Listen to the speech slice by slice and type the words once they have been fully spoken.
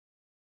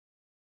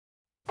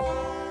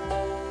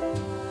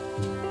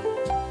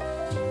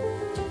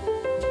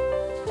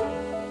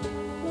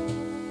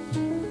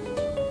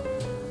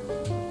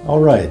All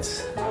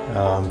right.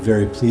 I'm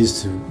very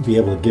pleased to be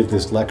able to give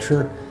this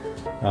lecture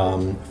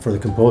for the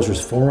Composers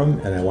Forum,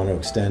 and I want to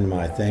extend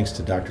my thanks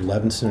to Dr.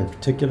 Levinson in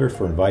particular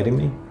for inviting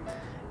me.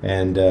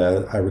 And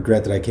I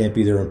regret that I can't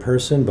be there in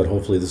person, but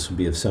hopefully this will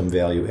be of some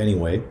value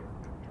anyway.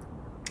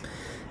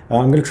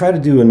 I'm going to try to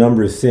do a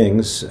number of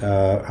things.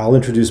 I'll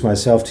introduce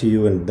myself to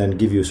you and then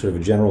give you sort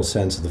of a general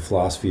sense of the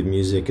philosophy of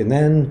music, and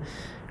then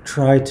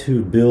try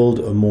to build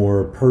a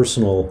more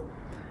personal,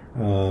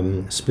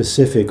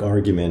 specific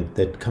argument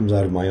that comes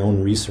out of my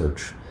own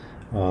research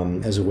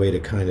as a way to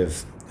kind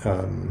of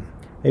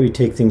maybe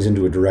take things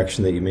into a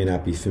direction that you may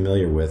not be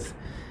familiar with.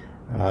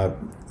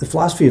 The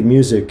philosophy of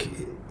music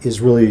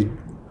is really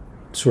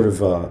sort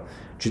of a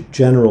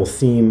general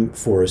theme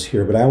for us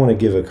here, but I want to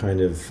give a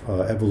kind of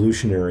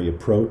evolutionary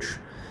approach.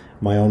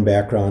 My own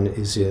background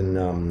is in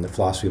the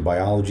philosophy of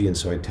biology, and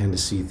so I tend to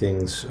see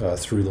things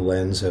through the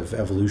lens of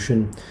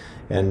evolution,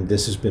 and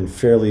this has been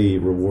fairly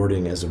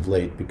rewarding as of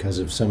late because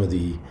of some of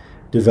the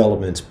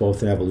developments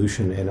both in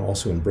evolution and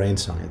also in brain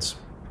science.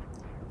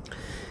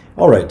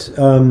 All right,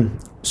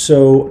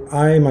 so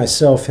I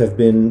myself have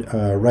been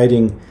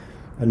writing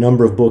a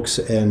number of books,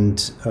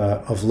 and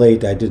of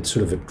late I did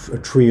sort of a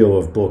trio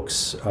of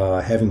books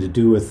having to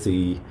do with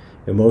the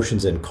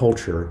emotions and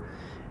culture.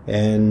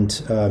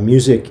 And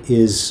music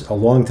is a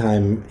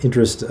long-time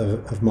interest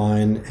of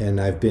mine,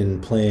 and I've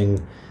been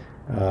playing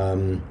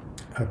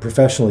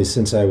professionally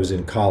since I was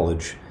in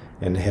college,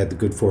 and had the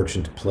good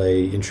fortune to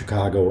play in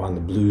Chicago on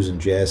the blues and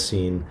jazz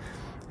scene.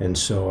 And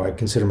so I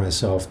consider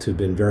myself to have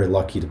been very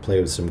lucky to play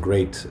with some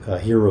great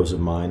heroes of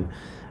mine.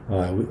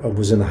 I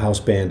was in the house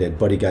band at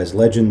Buddy Guy's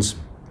Legends,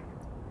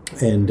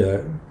 and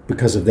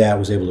because of that, I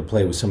was able to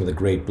play with some of the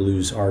great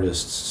blues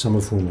artists, some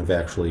of whom have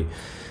actually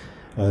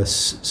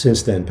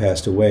since then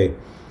passed away.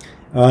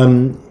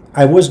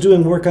 I was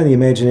doing work on the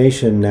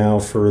imagination now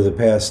for the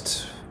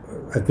past,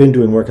 I've been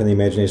doing work on the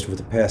imagination for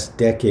the past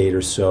decade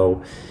or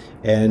so,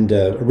 and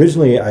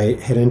originally I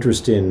had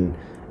interest in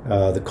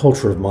the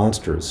culture of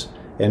monsters,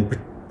 and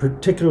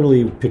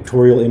particularly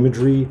pictorial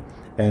imagery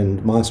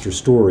and monster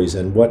stories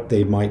and what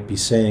they might be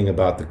saying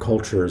about the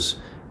cultures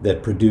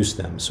that produce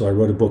them. So I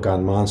wrote a book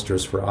on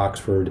monsters for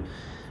Oxford,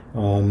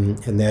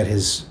 and that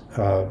has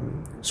I've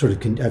sort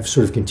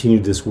of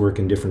continued this work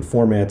in different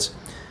formats.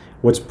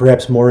 What's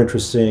perhaps more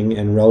interesting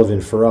and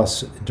relevant for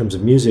us in terms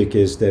of music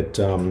is that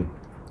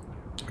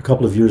a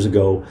couple of years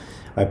ago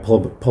I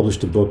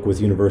published a book with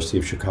University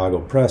of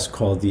Chicago Press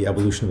called The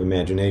Evolution of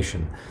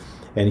Imagination.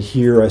 And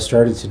here I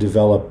started to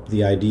develop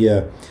the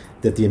idea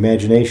that the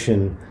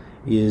imagination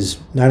is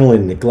not only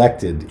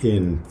neglected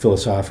in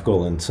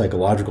philosophical and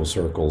psychological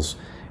circles,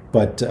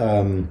 but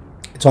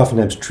it's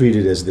oftentimes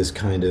treated as this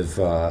kind of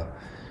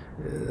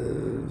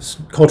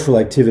cultural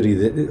activity,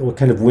 that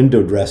kind of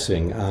window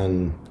dressing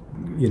on,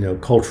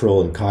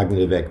 cultural and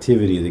cognitive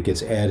activity that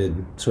gets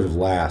added sort of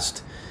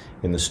last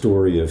in the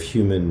story of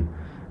human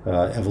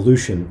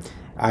evolution.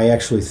 I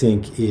actually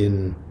think,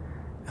 in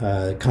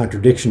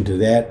contradiction to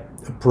that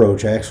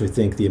approach, I actually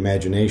think the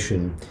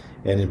imagination,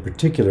 and in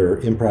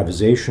particular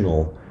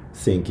improvisational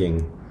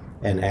thinking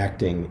and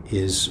acting,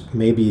 is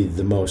maybe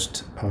the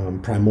most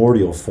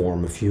primordial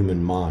form of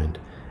human mind,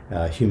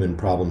 human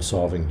problem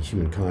solving,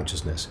 human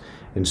consciousness.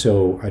 And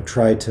so I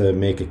try to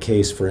make a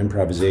case for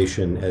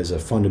improvisation as a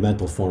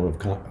fundamental form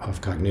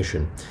of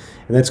cognition.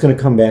 And that's going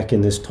to come back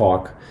in this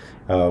talk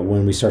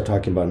when we start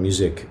talking about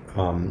music.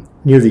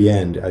 Near the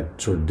end, I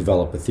sort of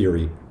develop a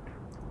theory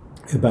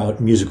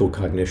about musical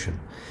cognition.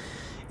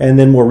 And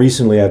then more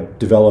recently, I've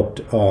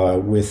developed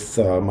with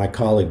my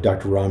colleague,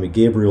 Dr. Rami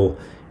Gabriel,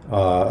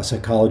 a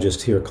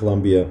psychologist here at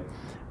Columbia,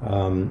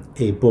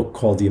 a book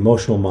called The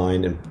Emotional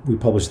Mind, and we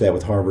published that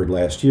with Harvard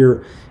last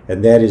year.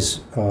 And that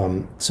is,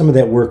 some of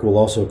that work will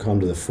also come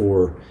to the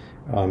fore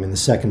in the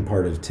second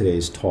part of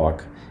today's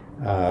talk.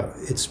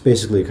 It's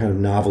basically a kind of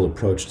novel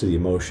approach to the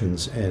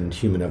emotions and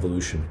human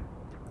evolution.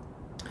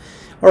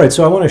 All right,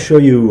 so I want to show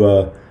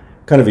you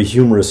kind of a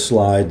humorous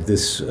slide.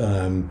 This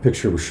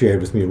picture was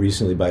shared with me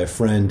recently by a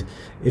friend.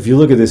 If you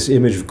look at this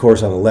image, of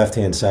course, on the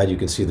left-hand side, you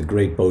can see the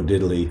great Bo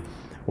Diddley,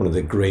 one of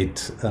the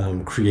great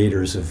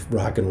creators of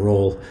rock and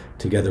roll,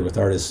 together with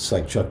artists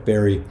like Chuck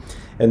Berry.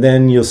 And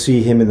then you'll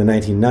see him in the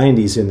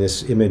 1990s in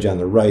this image on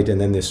the right, and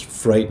then this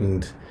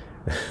frightened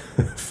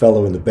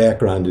fellow in the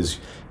background is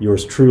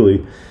yours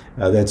truly.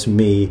 That's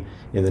me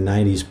in the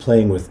 90s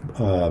playing with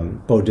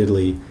Bo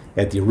Diddley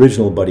at the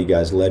original Buddy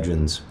Guy's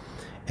Legends.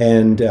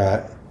 And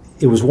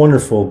it was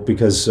wonderful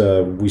because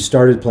we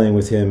started playing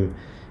with him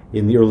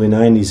in the early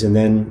 90s, and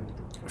then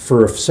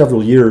for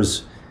several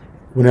years,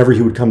 whenever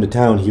he would come to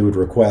town, he would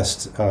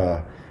request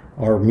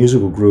our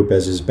musical group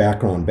as his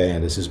background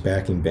band, as his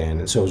backing band.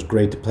 And so it was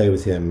great to play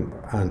with him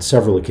on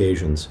several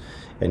occasions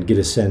and get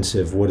a sense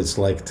of what it's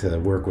like to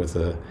work with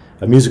a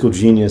musical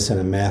genius and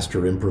a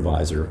master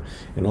improviser,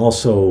 and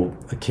also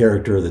a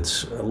character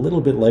that's a little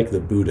bit like the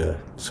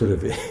Buddha, sort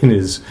of in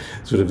his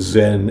sort of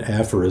Zen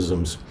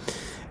aphorisms.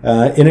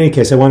 In any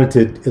case, I wanted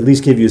to at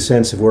least give you a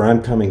sense of where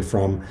I'm coming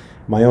from.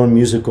 My own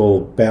musical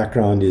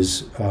background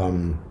is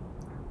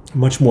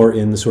much more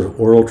in the sort of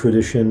oral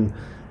tradition,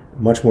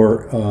 much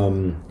more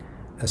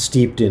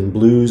steeped in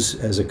blues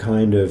as a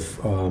kind of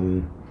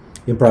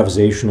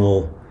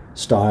improvisational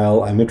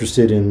style. I'm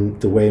interested in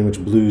the way in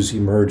which blues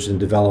emerged and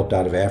developed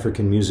out of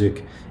African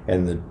music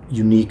and the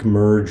unique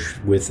merge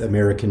with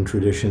American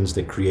traditions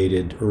that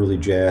created early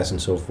jazz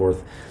and so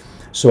forth.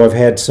 So I've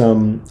had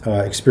some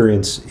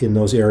experience in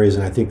those areas,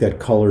 and I think that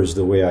colors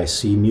the way I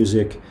see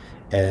music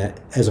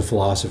as a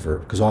philosopher,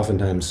 because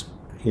oftentimes,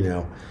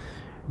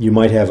 you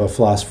might have a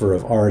philosopher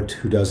of art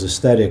who does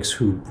aesthetics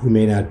who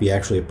may not be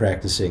actually a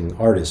practicing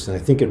artist. And I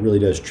think it really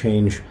does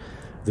change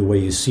the way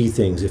you see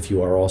things if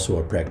you are also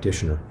a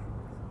practitioner.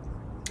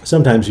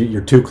 Sometimes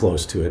you're too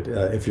close to it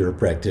if you're a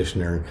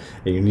practitioner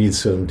and you need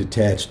some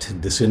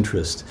detached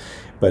disinterest,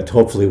 but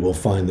hopefully we'll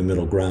find the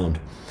middle ground.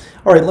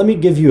 All right, let me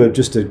give you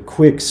just a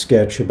quick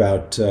sketch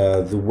about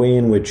the way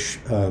in which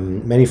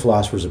many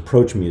philosophers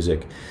approach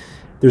music.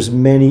 There's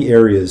many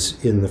areas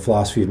in the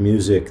philosophy of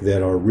music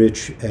that are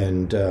rich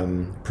and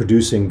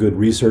producing good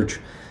research.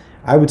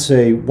 I would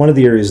say one of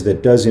the areas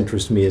that does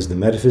interest me is the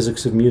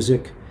metaphysics of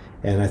music,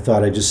 and I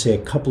thought I'd just say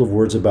a couple of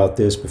words about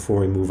this before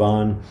we move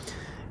on.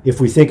 If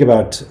we think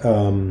about,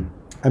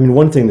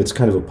 one thing that's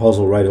kind of a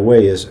puzzle right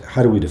away is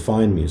how do we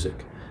define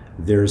music?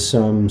 There's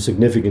some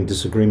significant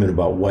disagreement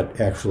about what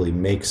actually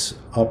makes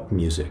up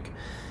music.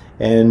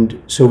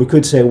 And so we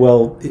could say,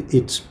 well,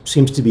 it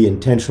seems to be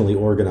intentionally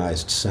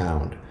organized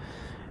sound.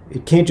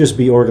 It can't just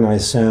be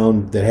organized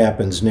sound that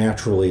happens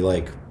naturally,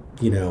 like,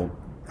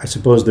 I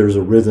suppose there's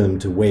a rhythm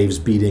to waves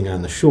beating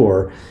on the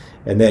shore,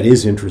 and that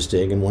is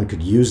interesting, and one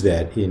could use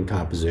that in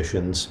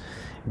compositions.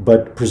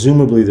 But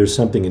presumably there's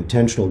something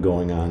intentional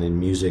going on in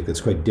music that's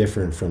quite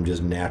different from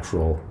just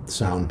natural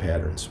sound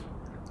patterns.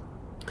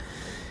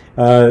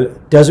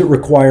 Does it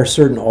require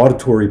certain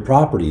auditory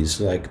properties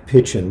like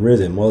pitch and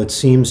rhythm? Well, it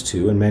seems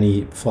to, and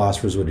many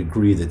philosophers would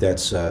agree that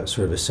that's a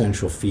sort of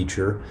essential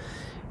feature.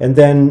 And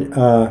then,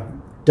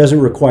 does it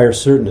require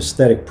certain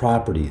aesthetic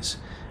properties?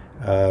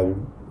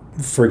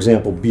 For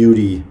example,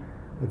 beauty,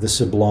 the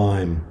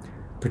sublime,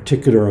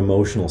 particular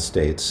emotional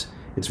states.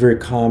 It's very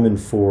common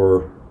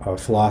for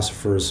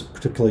philosophers,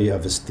 particularly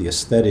of the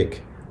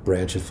aesthetic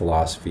branch of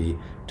philosophy,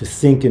 to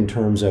think in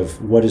terms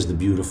of what is the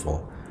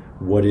beautiful,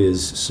 what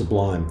is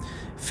sublime.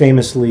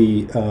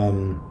 Famously,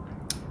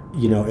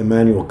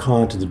 Immanuel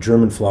Kant, the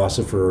German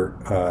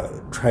philosopher,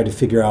 tried to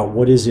figure out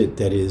what is it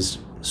that is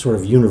sort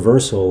of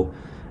universal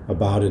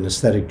about an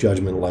aesthetic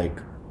judgment like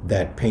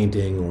that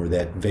painting or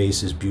that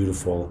vase is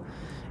beautiful,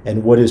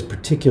 and what is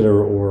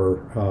particular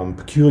or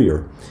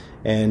peculiar.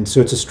 And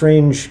so it's a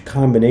strange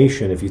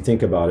combination if you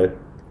think about it.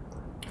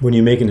 When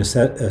you make an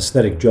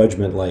aesthetic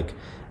judgment like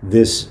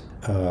this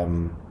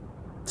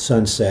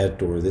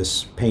sunset or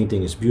this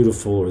painting is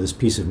beautiful or this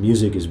piece of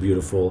music is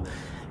beautiful,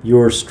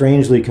 you're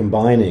strangely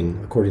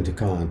combining, according to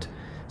Kant,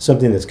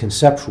 something that's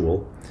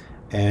conceptual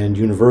and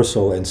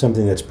universal and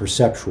something that's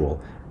perceptual.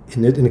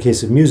 In the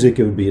case of music,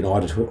 it would be an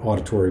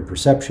auditory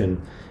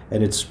perception,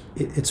 and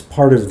it's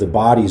part of the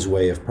body's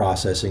way of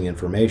processing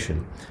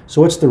information.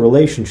 So what's the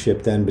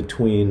relationship then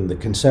between the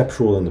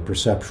conceptual and the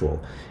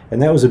perceptual?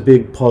 And that was a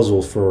big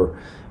puzzle for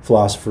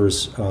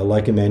philosophers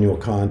like Immanuel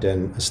Kant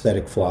and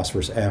aesthetic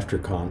philosophers after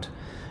Kant.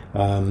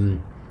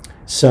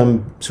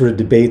 Some sort of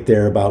debate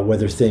there about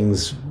whether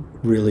things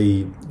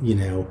really,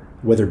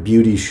 whether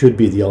beauty should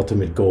be the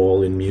ultimate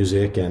goal in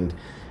music, and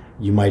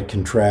you might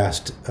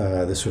contrast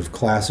the sort of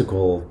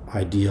classical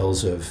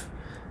ideals of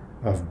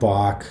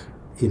Bach,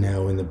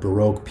 in the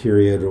Baroque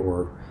period,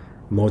 or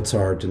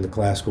Mozart in the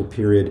classical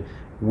period,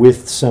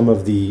 with some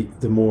of the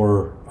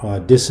more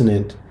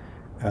dissonant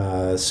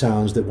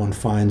sounds that one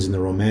finds in the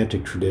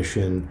Romantic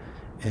tradition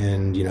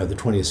and the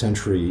 20th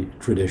century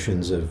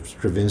traditions of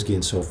Stravinsky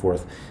and so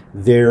forth.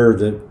 There,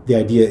 the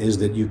idea is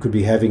that you could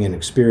be having an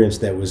experience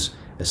that was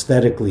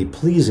aesthetically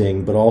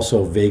pleasing but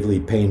also vaguely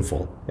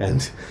painful.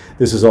 And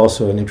this is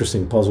also an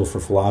interesting puzzle for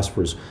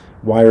philosophers.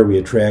 Why are we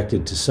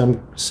attracted to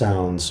some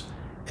sounds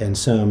and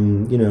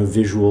some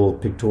visual,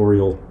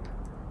 pictorial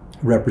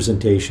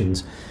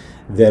representations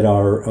that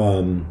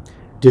are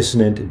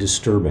dissonant and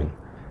disturbing?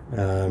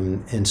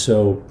 And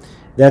so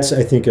that's,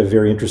 I think, a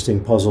very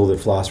interesting puzzle that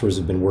philosophers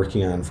have been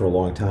working on for a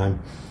long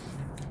time.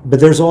 But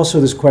there's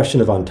also this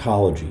question of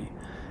ontology.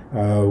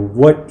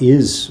 What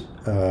is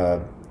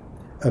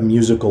a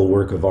musical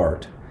work of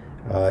art?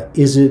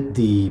 Is it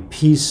the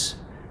piece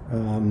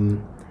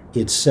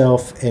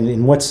itself, and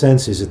in what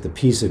sense is it the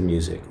piece of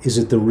music? Is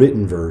it the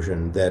written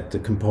version that the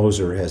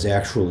composer has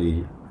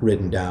actually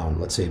written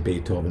down? Let's say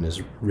Beethoven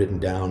has written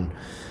down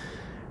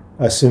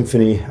a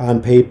symphony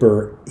on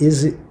paper.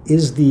 Is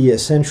the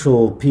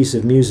essential piece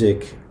of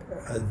music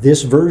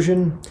this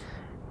version?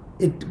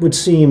 It would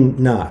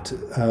seem not,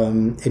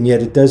 and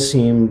yet it does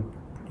seem,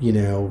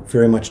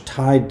 very much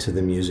tied to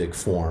the music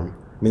form.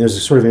 I mean, there's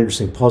a sort of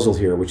interesting puzzle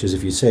here, which is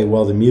if you say,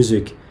 well, the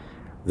music,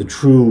 the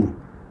true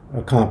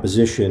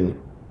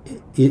composition,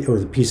 or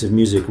the piece of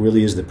music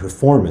really is the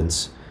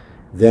performance,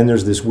 then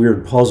there's this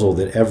weird puzzle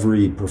that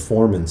every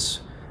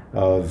performance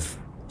of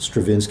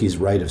Stravinsky's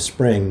Rite of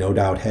Spring no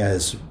doubt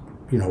has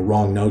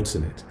wrong notes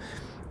in it.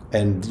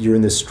 And you're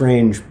in this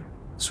strange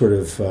sort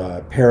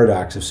of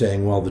paradox of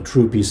saying, well, the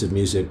true piece of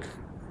music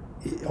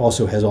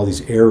also has all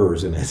these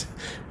errors in it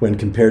when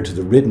compared to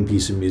the written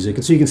piece of music.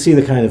 And so you can see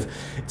the kind of,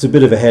 it's a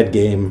bit of a head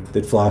game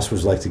that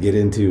philosophers like to get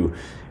into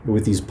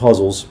with these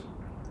puzzles.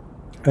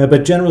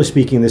 But generally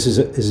speaking, this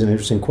is an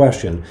interesting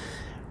question.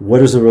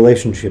 What is the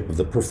relationship of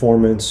the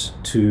performance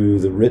to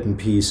the written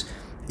piece?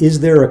 Is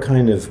there a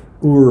kind of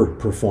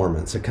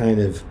performance, a kind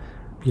of,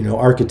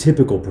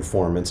 archetypical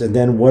performance? And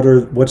then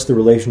what's the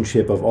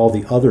relationship of all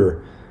the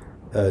other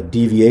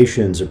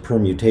deviations or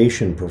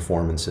permutation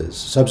performances,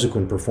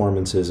 subsequent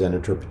performances and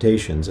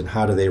interpretations, and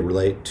how do they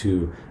relate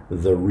to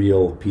the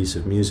real piece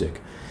of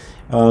music?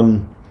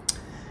 And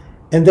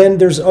then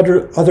there's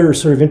other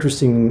sort of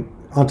interesting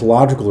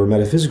ontological or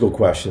metaphysical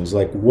questions,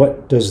 like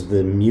what does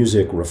the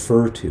music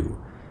refer to?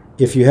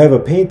 If you have a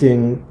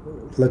painting,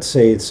 let's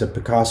say it's a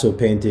Picasso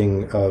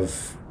painting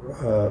of,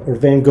 or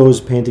Van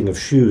Gogh's painting of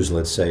shoes,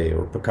 let's say,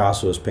 or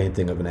Picasso's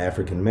painting of an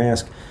African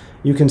mask,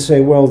 you can say,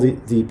 well,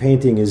 the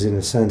painting is in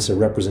a sense a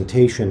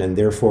representation and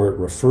therefore it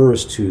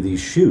refers to these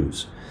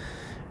shoes.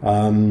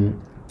 And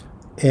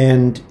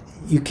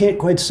you can't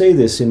quite say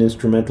this in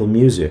instrumental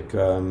music.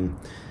 When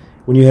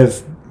you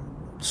have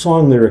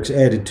song lyrics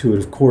added to it,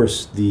 of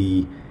course,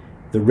 the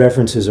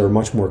references are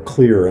much more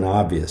clear and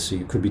obvious. So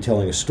you could be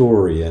telling a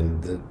story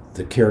and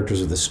the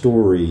characters of the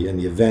story and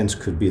the events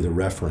could be the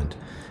referent.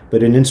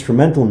 But in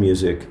instrumental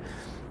music,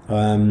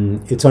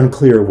 it's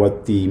unclear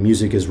what the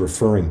music is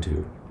referring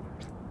to.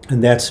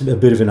 And that's a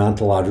bit of an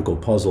ontological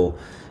puzzle,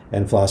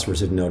 and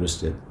philosophers have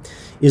noticed it.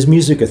 Is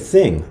music a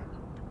thing?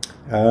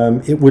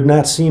 It would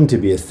not seem to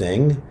be a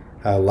thing,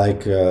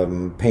 like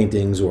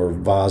paintings or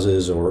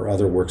vases or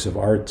other works of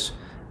art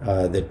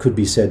that could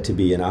be said to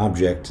be an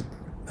object,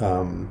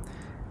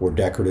 or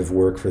decorative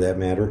work for that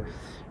matter.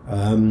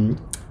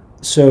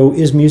 So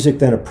is music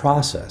then a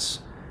process?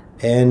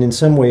 And in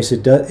some ways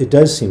it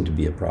does seem to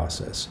be a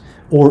process.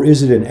 Or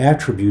is it an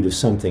attribute of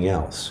something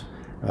else?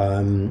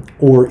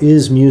 Or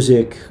is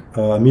music,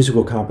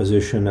 musical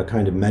composition, a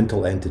kind of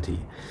mental entity?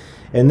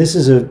 And this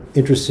is an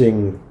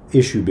interesting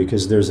issue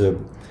because there's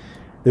an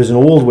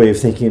old way of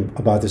thinking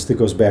about this that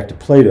goes back to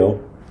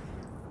Plato,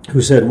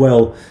 who said,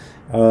 well,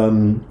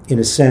 in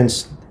a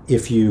sense,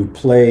 if you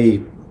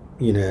play,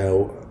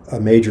 a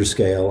major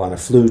scale on a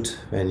flute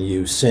and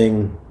you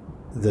sing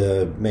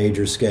the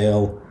major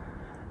scale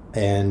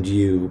and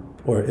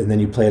then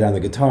you play it on the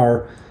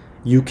guitar,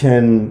 you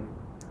can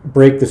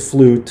break the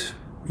flute.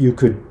 You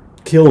could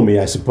kill me,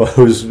 I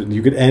suppose.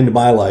 You could end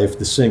my life,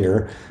 the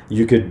singer.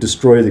 You could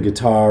destroy the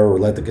guitar or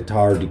let the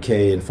guitar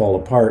decay and fall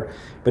apart.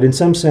 But in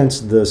some sense,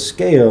 the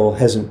scale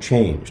hasn't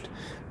changed.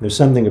 There's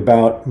something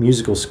about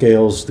musical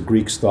scales, the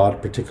Greeks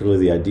thought, particularly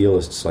the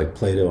idealists like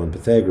Plato and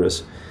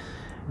Pythagoras,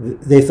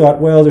 they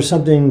thought, well, there's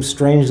something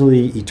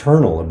strangely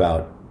eternal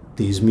about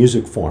these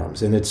music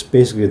forms, and it's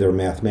basically their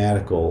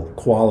mathematical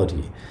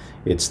quality.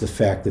 It's the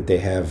fact that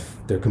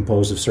they're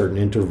composed of certain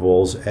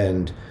intervals,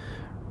 and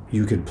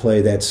you could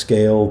play that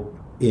scale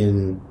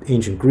in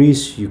ancient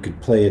Greece, you could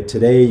play it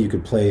today, you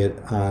could play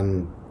it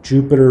on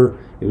Jupiter,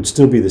 it would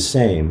still be the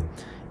same,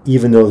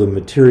 even though the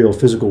material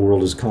physical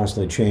world is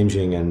constantly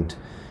changing and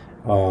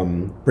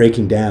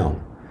breaking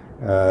down.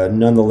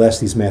 Nonetheless,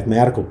 these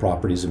mathematical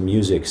properties of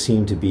music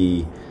seem to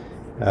be,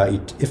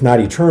 if not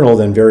eternal,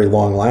 then very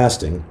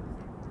long-lasting.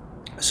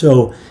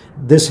 So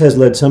this has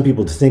led some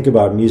people to think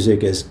about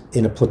music as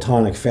in a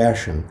Platonic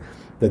fashion,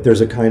 that there's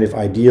a kind of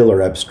ideal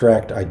or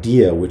abstract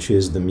idea, which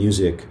is the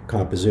music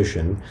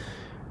composition.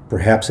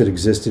 Perhaps it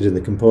existed in the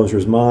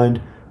composer's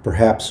mind,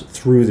 perhaps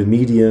through the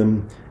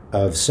medium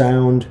of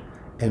sound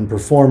and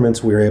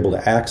performance, we are able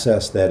to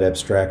access that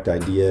abstract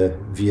idea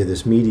via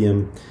this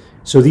medium.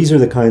 So these are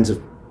the kinds of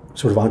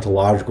sort of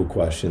ontological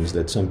questions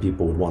that some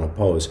people would want to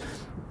pose.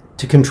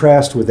 To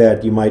contrast with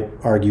that, you might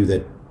argue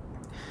that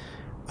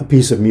a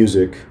piece of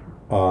music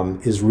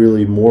is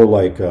really more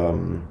like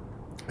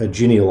a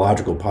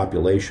genealogical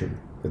population.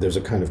 There's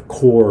a kind of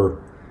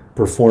core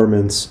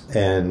performance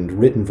and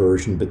written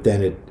version, but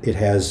then it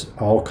has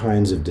all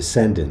kinds of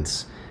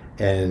descendants,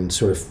 and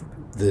sort of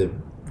the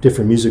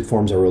different music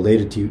forms are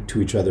related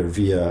to each other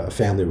via a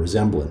family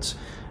resemblance.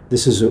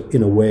 This is,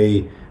 in a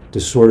way, to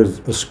sort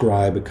of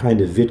ascribe a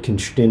kind of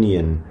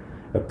Wittgensteinian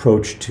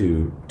approach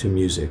to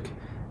music.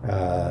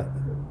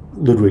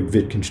 Ludwig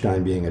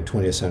Wittgenstein being a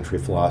 20th century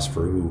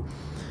philosopher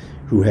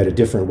who had a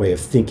different way of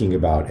thinking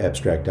about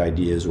abstract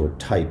ideas or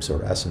types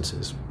or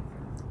essences.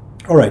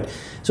 All right,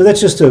 so that's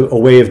just a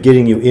way of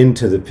getting you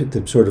into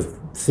the sort of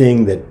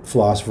thing that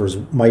philosophers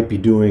might be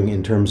doing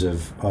in terms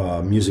of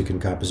music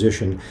and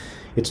composition.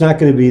 It's not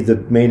going to be the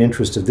main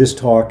interest of this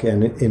talk,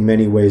 and in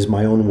many ways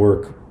my own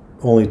work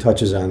only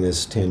touches on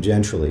this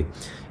tangentially.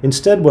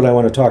 Instead, what I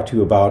want to talk to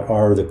you about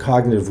are the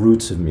cognitive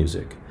roots of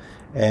music.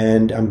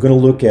 And I'm going to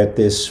look at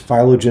this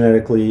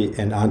phylogenetically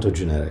and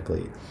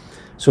ontogenetically.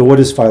 So what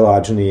is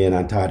phylogeny and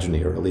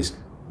ontogeny, or at least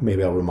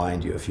maybe I'll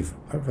remind you if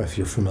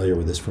you're familiar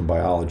with this from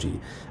biology.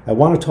 I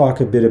want to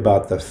talk a bit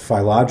about the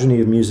phylogeny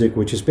of music,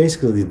 which is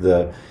basically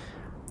the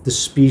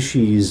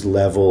species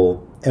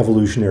level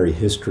evolutionary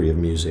history of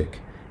music.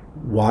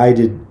 Why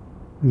did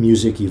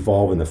music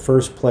evolve in the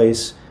first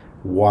place?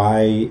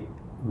 Why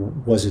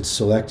was it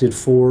selected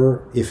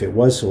for, if it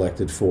was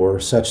selected for,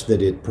 such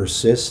that it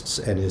persists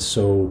and is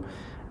so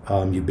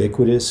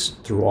ubiquitous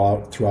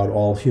throughout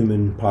all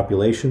human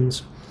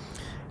populations?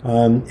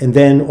 And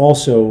then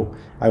also,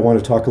 I want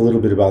to talk a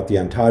little bit about the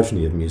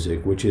ontogeny of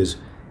music, which is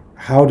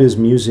how does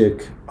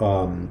music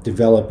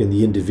develop in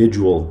the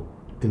individual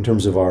in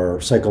terms of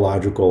our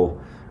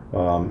psychological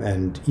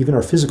and even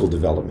our physical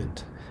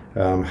development?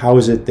 How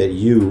is it that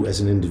you, as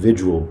an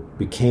individual,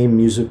 became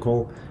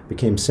musical,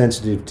 became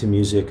sensitive to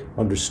music,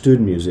 understood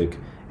music,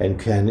 and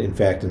can, in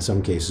fact, in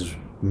some cases,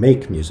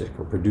 make music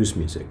or produce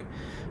music?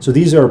 So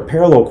these are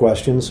parallel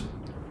questions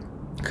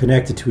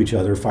connected to each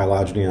other,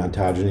 phylogeny and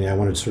ontogeny. I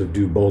wanted to sort of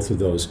do both of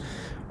those.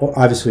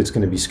 Obviously, it's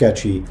going to be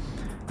sketchy.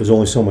 There's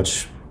only so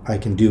much I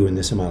can do in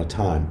this amount of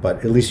time, but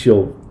at least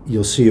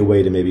you'll see a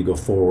way to maybe go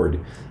forward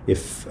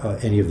if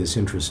any of this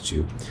interests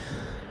you.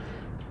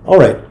 All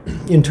right,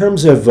 in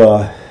terms of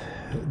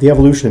the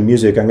evolution of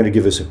music, I'm going to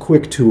give us a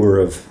quick tour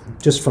of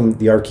just from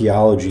the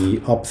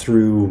archaeology up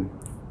through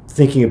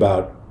thinking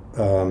about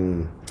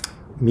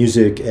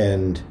music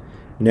and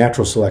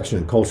natural selection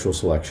and cultural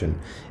selection.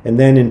 And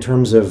then in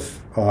terms of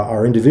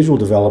our individual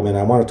development,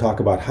 I want to talk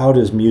about how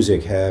does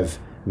music have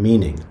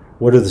meaning?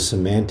 What are the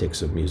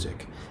semantics of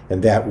music?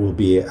 And that will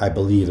be, I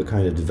believe, a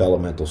kind of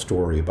developmental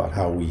story about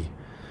how we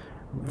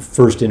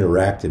first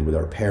interacted with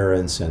our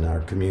parents and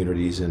our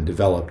communities and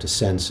developed a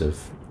sense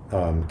of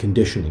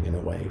conditioning, in a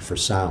way, for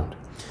sound.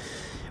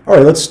 All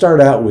right, let's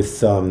start out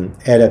with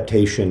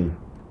adaptation,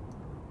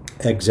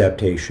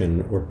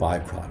 exaptation, or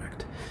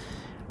byproduct.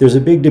 There's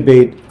a big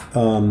debate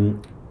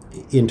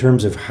in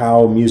terms of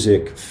how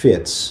music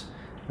fits.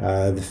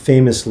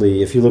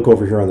 Famously, if you look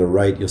over here on the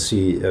right, you'll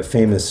see a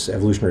famous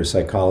evolutionary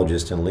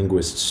psychologist and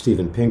linguist,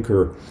 Steven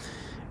Pinker,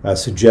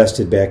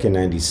 suggested back in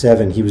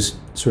 '97, he was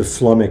sort of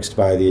flummoxed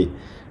by the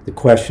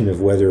question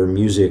of whether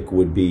music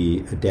would be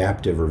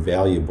adaptive or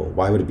valuable.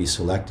 Why would it be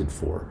selected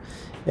for?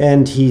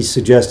 And he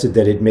suggested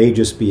that it may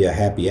just be a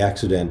happy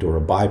accident or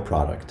a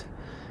byproduct.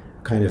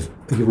 Kind of,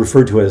 he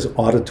referred to it as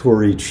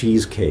auditory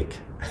cheesecake.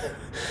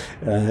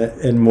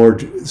 And more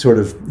sort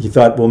of, he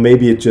thought, well,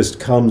 maybe it just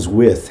comes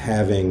with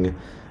having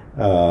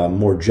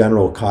more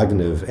general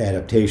cognitive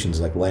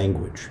adaptations like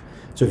language.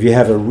 So if you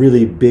have a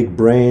really big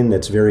brain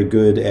that's very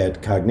good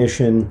at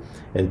cognition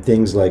and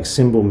things like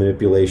symbol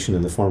manipulation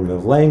in the form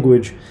of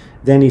language,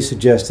 then he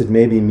suggested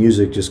maybe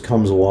music just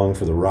comes along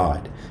for the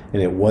ride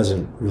and it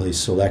wasn't really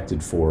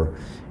selected for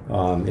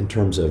in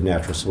terms of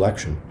natural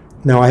selection.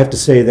 Now, I have to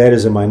say that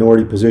is a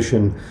minority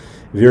position.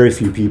 Very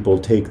few people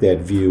take that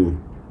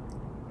view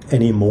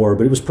anymore,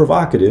 but it was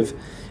provocative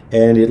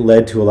and it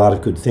led to a lot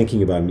of good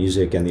thinking about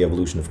music and the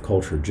evolution of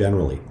culture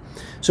generally.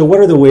 So what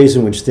are the ways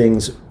in which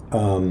things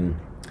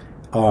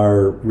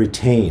are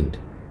retained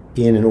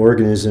in an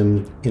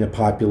organism, in a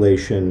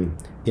population,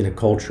 in a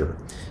culture?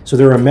 So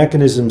there are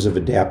mechanisms of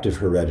adaptive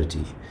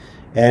heredity.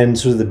 And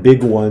sort of the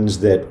big ones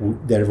that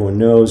everyone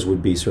knows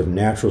would be sort of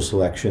natural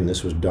selection.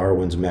 This was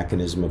Darwin's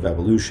mechanism of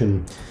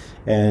evolution.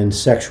 And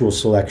sexual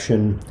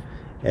selection,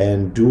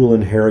 and dual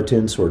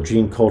inheritance or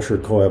gene-culture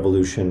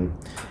coevolution,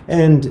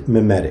 and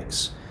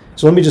mimetics.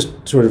 So let me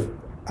just sort of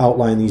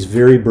outline these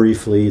very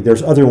briefly.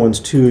 There's other ones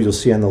too. You'll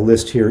see on the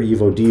list here,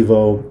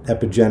 evo-devo,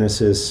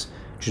 epigenesis,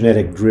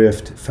 genetic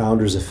drift,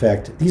 founder's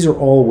effect. These are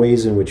all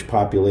ways in which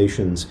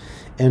populations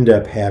end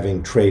up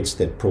having traits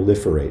that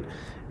proliferate.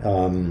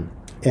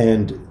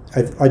 And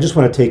I just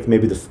want to take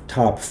maybe the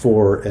top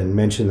four and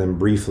mention them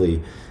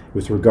briefly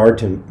with regard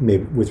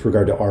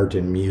to art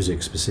and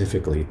music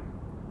specifically.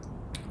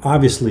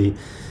 Obviously,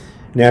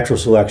 natural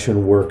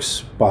selection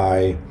works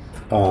by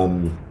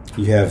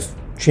you have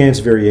chance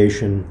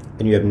variation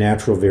and you have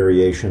natural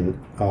variation,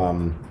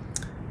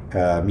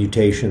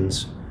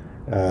 mutations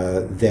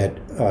that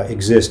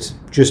exist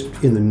just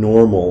in the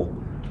normal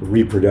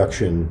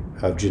reproduction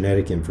of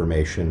genetic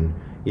information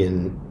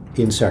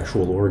in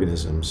sexual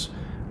organisms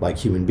like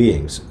human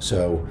beings.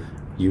 So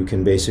you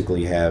can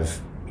basically have,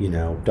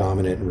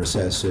 dominant and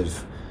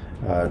recessive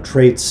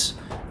traits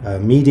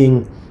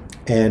meeting.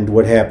 And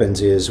what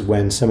happens is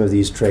when some of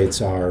these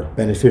traits are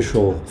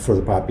beneficial for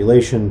the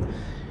population,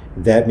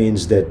 that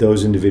means that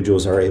those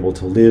individuals are able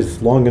to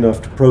live long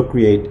enough to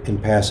procreate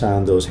and pass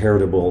on those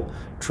heritable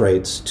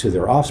traits to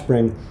their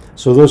offspring.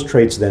 So those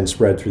traits then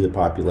spread through the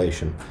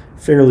population.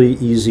 Fairly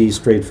easy,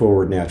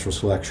 straightforward natural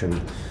selection.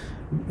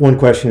 One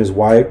question is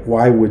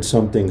why would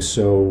something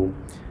so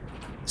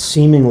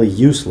seemingly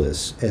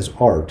useless as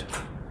art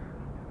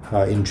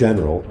in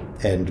general,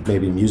 and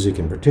maybe music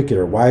in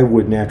particular, why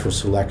would natural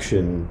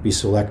selection be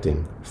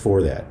selecting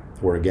for that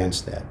or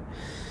against that?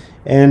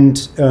 And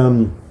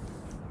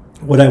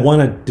what I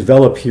want to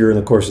develop here in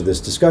the course of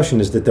this discussion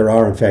is that there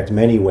are, in fact,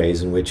 many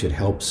ways in which it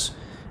helps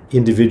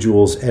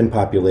individuals and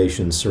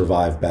populations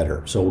survive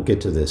better. So we'll get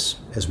to this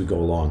as we go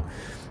along.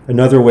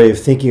 Another way of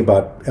thinking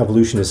about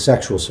evolution is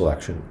sexual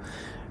selection.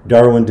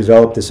 Darwin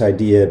developed this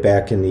idea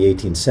back in the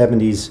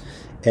 1870s,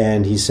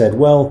 and he said,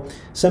 well,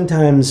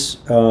 sometimes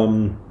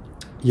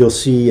you'll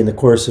see in the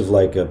course of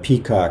like a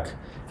peacock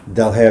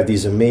they'll have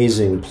these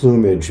amazing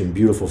plumage and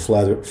beautiful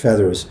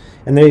feathers,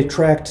 and they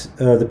attract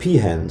the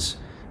peahens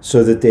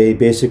so that they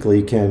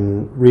basically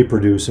can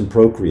reproduce and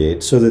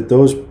procreate, so that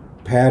those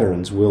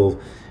patterns will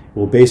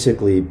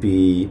basically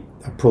be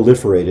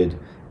proliferated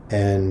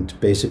and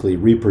basically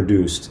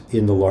reproduced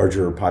in the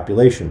larger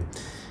population.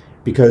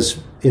 Because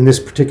in this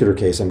particular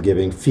case I'm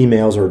giving,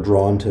 females are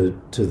drawn to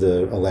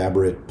the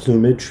elaborate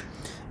plumage,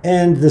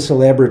 and this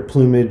elaborate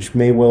plumage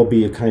may well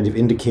be a kind of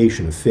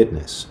indication of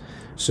fitness.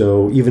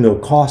 So even though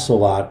it costs a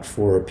lot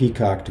for a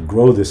peacock to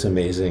grow this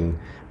amazing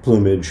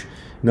plumage,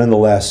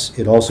 nonetheless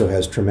it also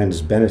has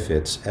tremendous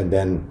benefits, and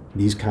then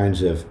these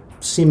kinds of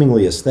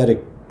seemingly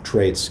aesthetic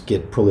traits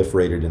get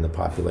proliferated in the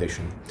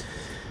population.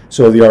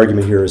 So the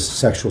argument here is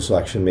sexual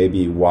selection may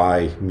be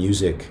why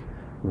music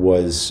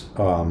was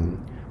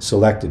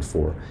selected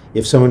for.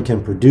 If someone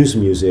can produce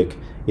music,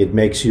 it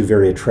makes you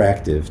very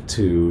attractive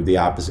to the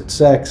opposite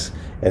sex,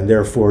 and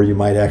therefore you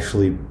might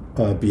actually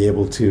be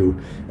able to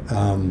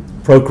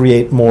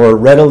procreate more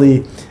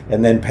readily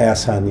and then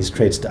pass on these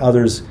traits to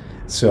others.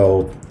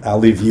 So I'll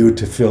leave you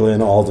to fill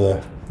in all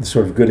the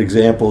sort of good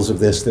examples of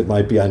this that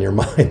might be on your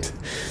mind.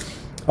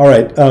 All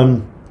right.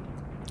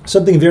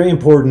 Something very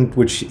important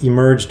which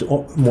emerged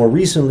more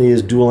recently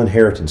is dual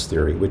inheritance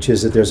theory, which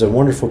is that there's a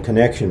wonderful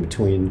connection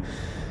between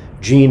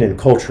gene and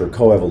culture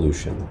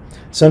coevolution.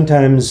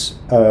 Sometimes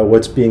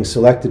what's being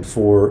selected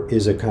for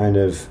is a kind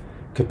of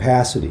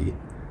capacity.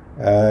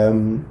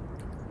 And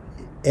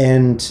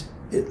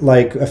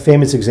like a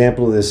famous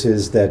example of this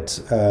is that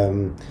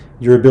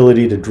your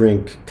ability to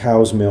drink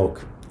cow's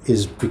milk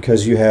is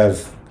because you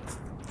have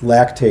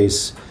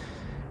lactase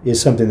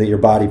is something that your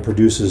body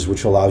produces,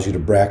 which allows you to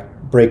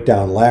break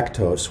down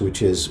lactose,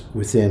 which is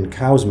within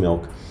cow's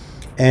milk.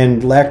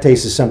 And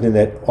lactase is something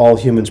that all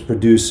humans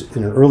produce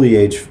in an early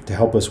age to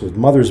help us with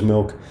mother's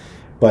milk.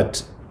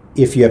 But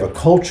if you have a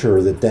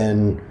culture that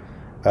then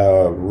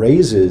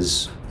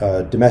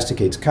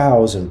domesticates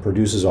cows and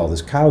produces all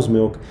this cow's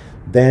milk,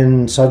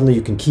 then suddenly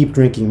you can keep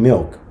drinking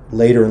milk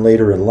later and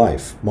later in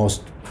life.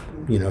 Most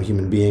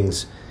human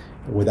beings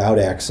without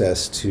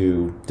access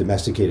to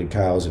domesticated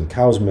cows and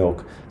cow's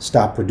milk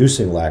stop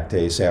producing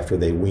lactase after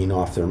they wean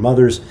off their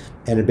mothers,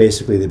 and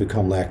basically they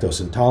become lactose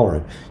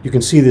intolerant. You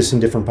can see this in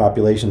different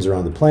populations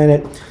around the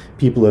planet.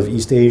 People of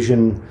East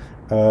Asian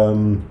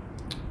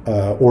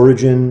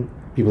origin,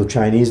 people of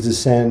Chinese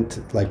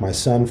descent, like my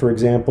son, for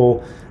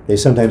example, they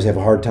sometimes have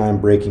a hard time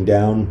breaking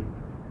down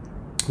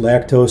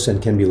lactose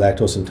and can be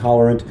lactose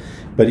intolerant.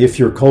 But if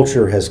your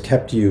culture has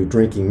kept you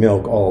drinking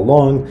milk all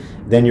along,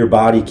 then your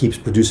body keeps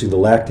producing the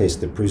lactase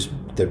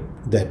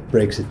that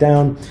breaks it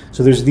down.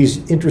 So there's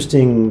these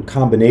interesting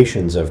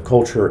combinations of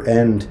culture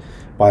and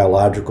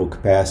biological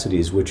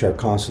capacities which are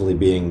constantly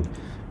being,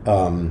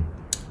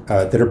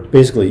 that are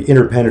basically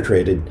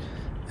interpenetrated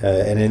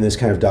and in this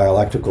kind of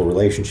dialectical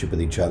relationship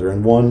with each other.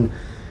 And one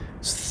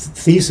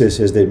thesis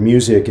is that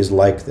music is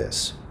like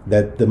this,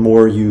 that the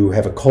more you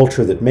have a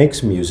culture that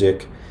makes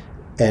music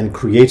and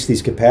creates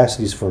these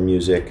capacities for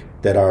music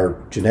that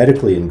are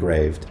genetically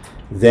engraved,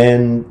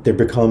 then there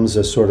becomes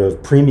a sort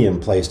of premium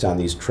placed on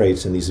these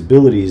traits and these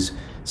abilities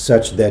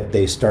such that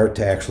they start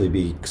to actually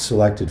be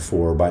selected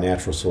for by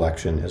natural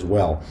selection as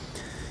well.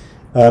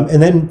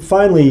 And then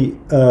finally,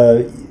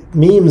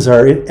 memes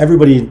are,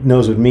 everybody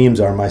knows what memes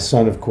are. My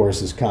son, of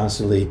course, is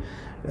constantly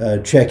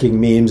checking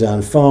memes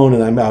on phone,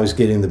 and I'm always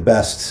getting the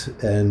best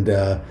and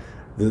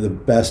the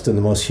best and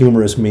the most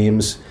humorous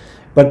memes.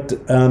 But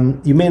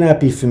you may not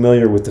be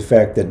familiar with the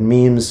fact that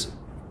memes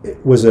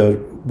was a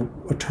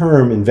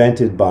term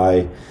invented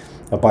by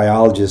a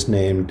biologist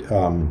named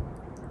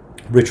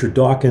Richard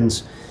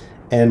Dawkins.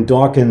 And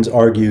Dawkins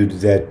argued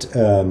that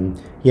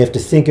you have to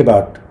think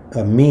about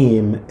a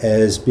meme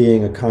as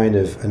being a kind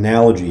of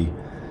analogy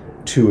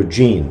to a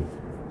gene.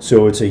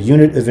 So it's a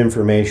unit of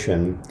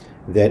information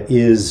that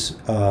is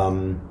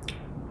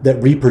that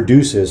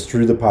reproduces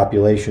through the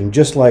population,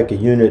 just like a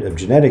unit of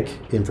genetic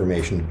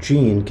information, a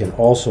gene can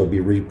also be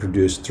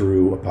reproduced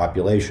through a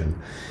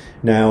population.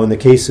 Now, in the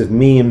case of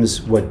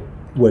memes,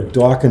 what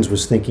Dawkins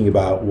was thinking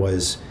about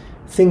was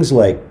things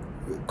like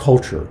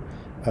culture,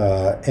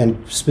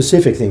 and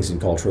specific things in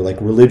culture,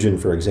 like religion,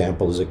 for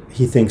example,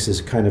 he thinks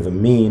is kind of a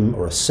meme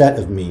or a set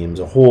of memes,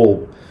 a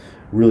whole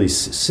really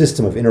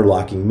system of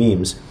interlocking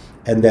memes,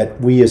 and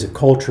that we as a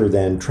culture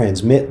then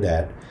transmit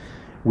that.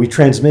 We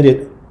transmit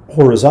it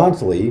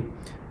horizontally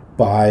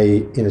by,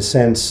 in a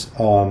sense,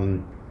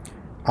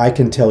 I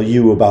can tell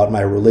you about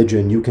my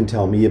religion, you can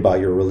tell me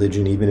about your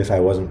religion, even if I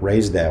wasn't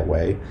raised that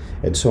way.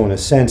 And so in a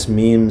sense,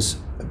 memes,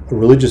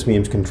 religious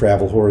memes can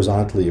travel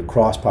horizontally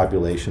across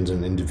populations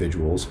and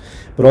individuals,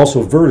 but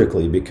also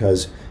vertically,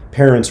 because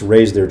parents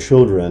raise their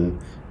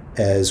children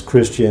as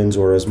Christians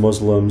or as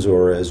Muslims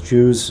or as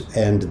Jews,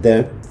 and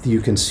then you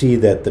can see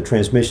that the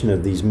transmission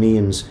of these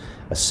memes,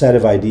 a set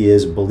of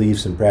ideas,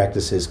 beliefs, and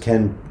practices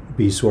can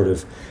be sort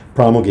of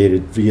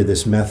promulgated via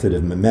this method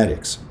of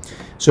memetics.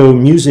 So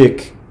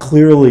music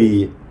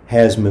clearly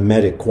has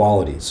memetic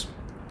qualities.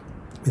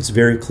 It's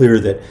very clear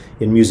that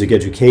in music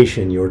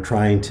education you're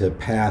trying to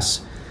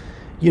pass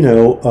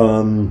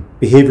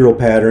behavioral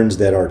patterns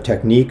that are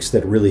techniques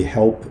that really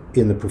help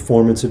in the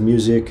performance of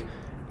music,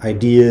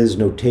 ideas,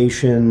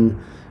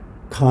 notation,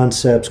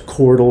 concepts,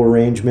 chordal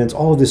arrangements.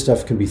 All of this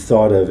stuff can be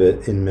thought of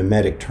in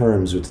mimetic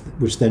terms,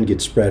 which then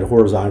get spread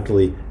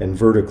horizontally and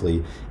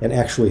vertically and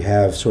actually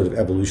have sort of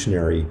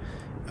evolutionary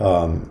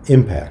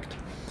impact.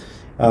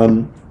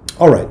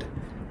 All right,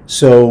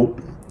 so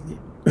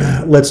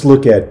let's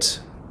look at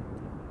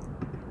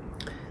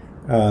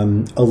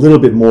a little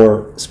bit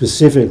more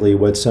specifically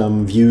what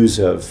some views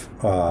of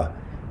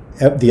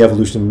the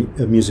evolution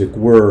of music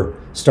were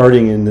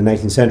starting in the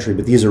 19th century,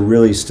 but these are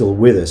really still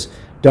with us.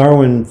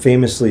 Darwin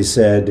famously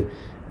said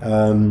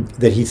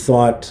that he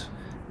thought,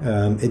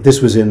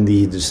 this was in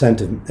the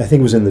Descent of, I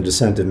think it was in the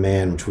Descent of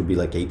Man, which would be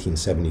like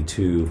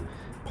 1872,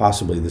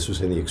 possibly this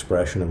was in the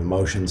Expression of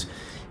Emotions.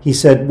 He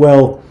said,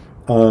 well,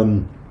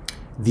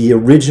 the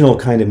original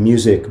kind of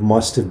music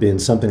must have been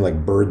something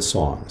like bird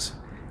songs,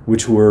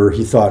 which were,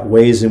 he thought,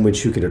 ways in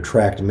which you could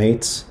attract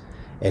mates.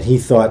 And he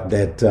thought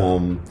that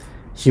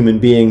human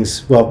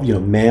beings, well,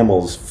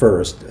 mammals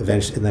first,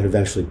 eventually, and then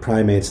eventually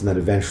primates, and then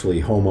eventually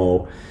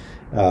Homo,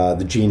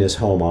 the genus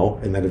Homo,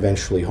 and then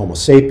eventually Homo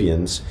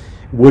sapiens,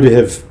 would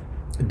have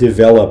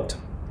developed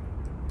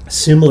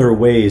similar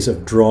ways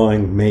of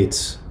drawing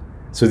mates.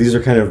 So these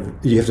are kind of,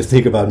 you have to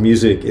think about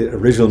music,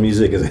 original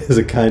music as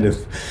a kind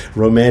of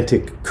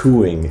romantic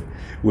cooing,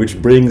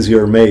 which brings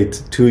your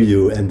mate to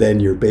you, and then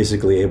you're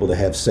basically able to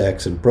have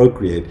sex and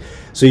procreate.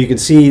 So you can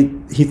see,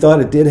 he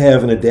thought it did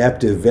have an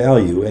adaptive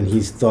value, and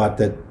he thought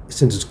that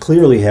since it's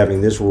clearly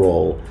having this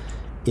role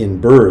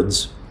in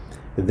birds,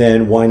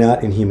 then why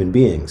not in human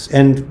beings?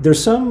 And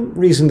there's some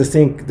reason to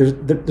think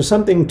there's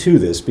something to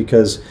this,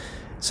 because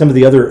some of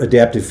the other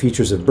adaptive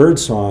features of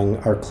birdsong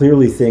are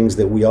clearly things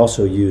that we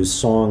also use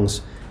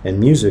songs and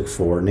music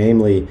for,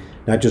 namely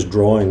not just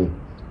drawing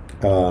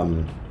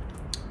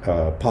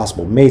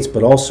possible mates,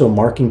 but also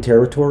marking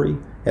territory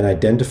and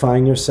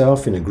identifying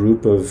yourself in a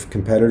group of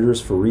competitors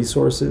for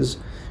resources.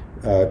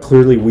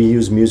 Clearly we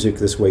use music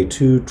this way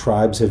too.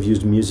 Tribes have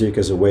used music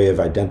as a way of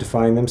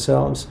identifying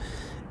themselves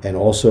and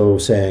also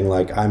saying,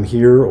 like, I'm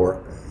here,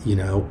 or,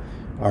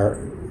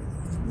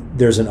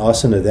 there's an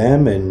us and a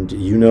them, and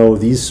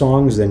these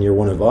songs, then you're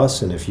one of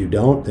us, and if you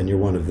don't, then you're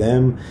one of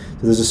them.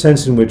 So there's a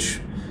sense in which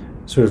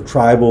sort of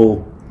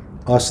tribal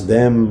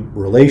us-them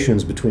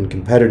relations between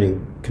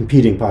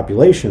competing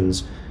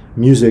populations,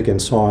 music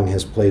and song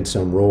has played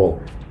some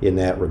role in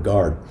that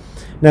regard.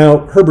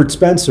 Now, Herbert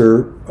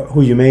Spencer,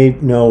 who you may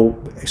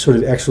know, sort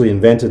of actually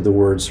invented the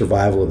word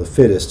survival of the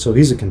fittest, so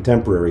he's a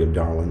contemporary of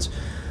Darwin's.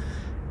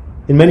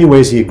 In many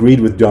ways, he agreed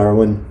with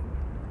Darwin,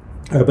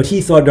 but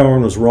he thought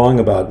Darwin was wrong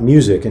about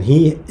music, and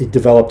he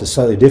developed a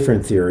slightly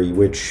different theory,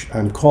 which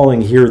I'm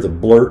calling here the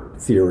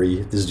blurt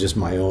theory. This is just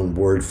my own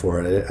word for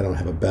it. I don't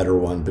have a better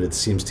one, but it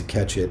seems to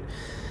catch it.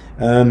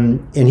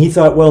 And he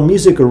thought, well,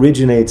 music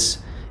originates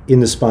in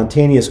the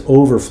spontaneous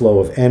overflow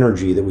of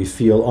energy that we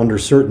feel under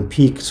certain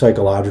peak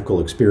psychological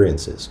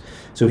experiences.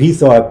 So he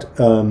thought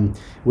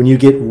when you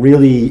get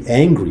really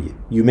angry,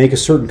 you make a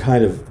certain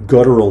kind of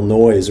guttural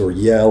noise or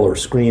yell or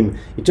scream.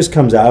 It just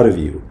comes out of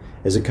you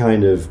as a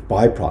kind of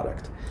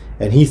byproduct.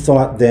 And he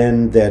thought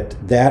then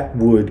that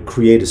would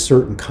create a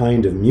certain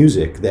kind of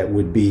music that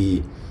would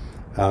be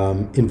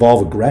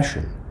involve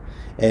aggression.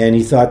 And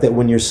he thought that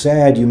when you're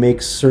sad, you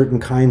make certain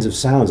kinds of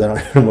sounds. I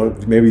don't know,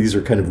 maybe these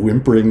are kind of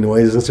whimpering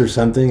noises or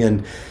something.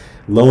 And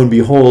lo and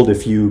behold,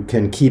 if you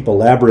can keep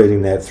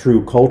elaborating that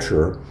through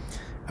culture,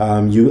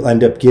 you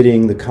end up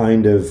getting the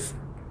kind of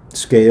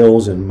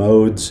scales and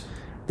modes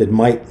that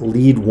might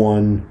lead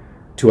one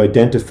to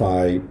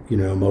identify,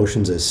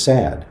 emotions as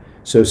sad.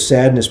 So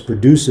sadness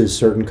produces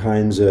certain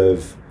kinds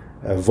of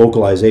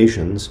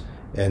vocalizations,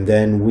 and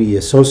then we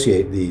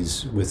associate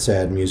these with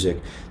sad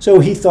music. So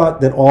he thought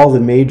that all the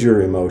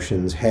major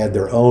emotions had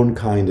their own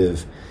kind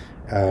of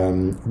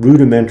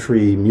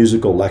rudimentary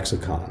musical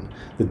lexicon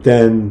that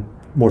then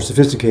more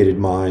sophisticated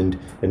mind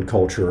and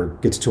culture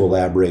gets to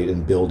elaborate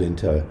and build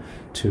into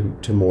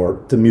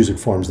more the music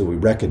forms that we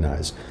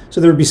recognize.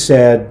 So there would be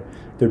sad,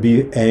 there'd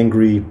be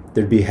angry,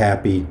 there'd be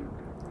happy.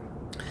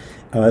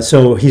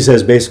 So he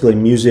says basically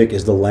music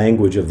is the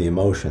language of the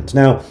emotions.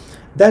 Now,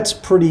 that's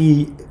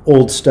pretty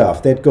old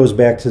stuff. That goes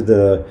back to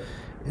the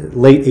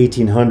late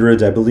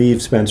 1800s. I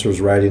believe Spencer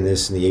was writing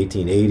this in the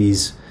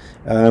 1880s.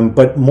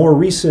 But more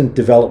recent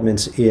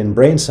developments in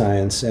brain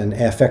science and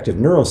affective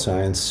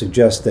neuroscience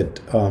suggest that,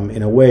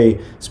 in a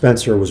way,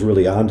 Spencer was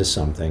really onto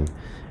something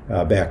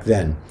back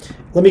then.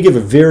 Let me give a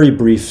very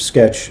brief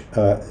sketch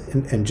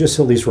and just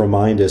at least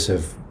remind us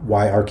of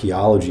why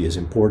archaeology is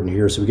important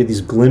here. So we get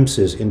these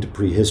glimpses into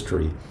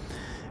prehistory.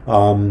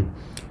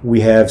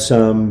 We have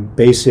some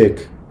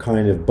basic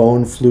kind of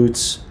bone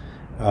flutes.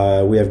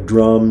 We have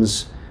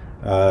drums.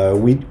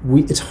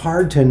 It's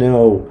hard to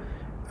know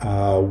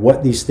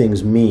what these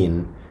things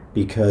mean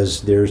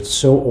because they're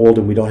so old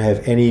and we don't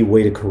have any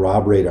way to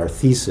corroborate our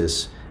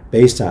thesis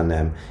based on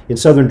them. In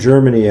southern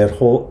Germany at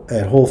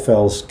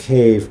Hohlfels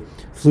Cave,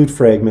 flute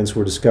fragments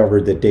were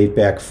discovered that date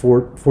back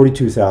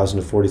 42,000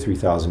 to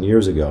 43,000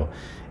 years ago.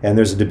 And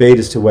there's a debate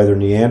as to whether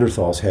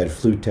Neanderthals had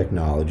flute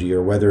technology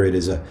or whether it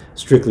is a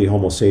strictly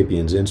Homo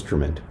sapiens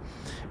instrument.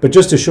 But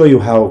just to show you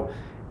how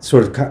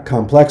sort of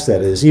complex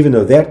that is, even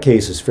though that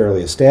case is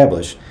fairly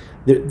established,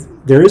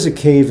 there is a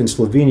cave in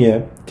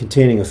Slovenia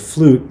containing a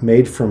flute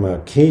made from a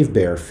cave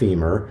bear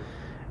femur,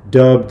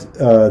 dubbed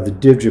the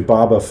Divja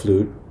Baba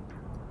flute.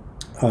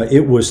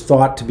 It was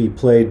thought to be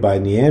played by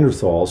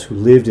Neanderthals who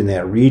lived in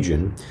that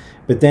region.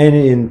 But then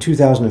in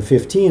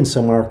 2015,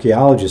 some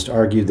archaeologists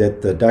argued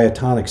that the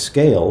diatonic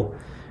scale,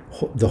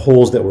 the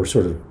holes that were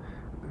sort of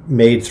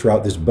made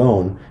throughout this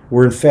bone,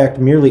 were in fact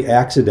merely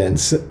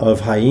accidents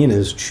of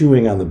hyenas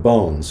chewing on the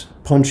bones,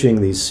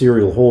 punching these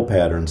serial hole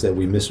patterns that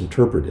we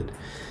misinterpreted.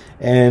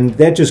 And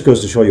that just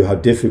goes to show you how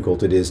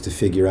difficult it is to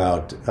figure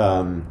out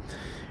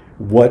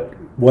what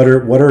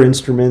are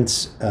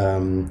instruments,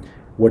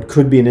 what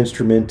could be an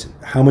instrument,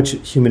 how much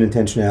human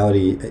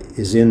intentionality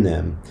is in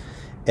them.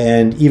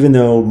 And even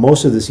though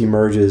most of this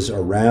emerges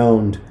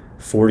around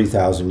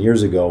 40,000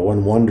 years ago,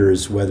 one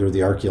wonders whether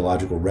the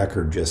archaeological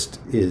record just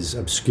is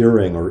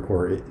obscuring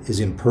or is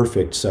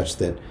imperfect, such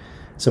that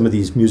some of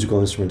these musical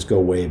instruments go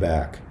way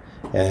back,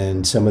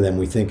 and some of them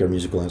we think are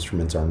musical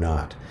instruments are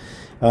not.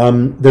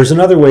 There's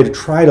another way to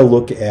try to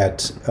look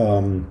at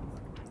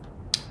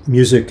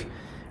music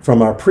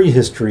from our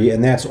prehistory,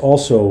 and that's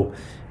also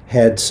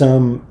had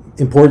some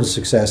important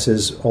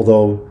successes,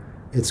 although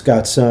it's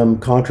got some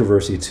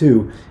controversy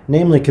too,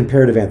 namely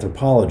comparative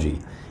anthropology.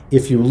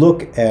 If you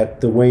look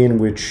at the way in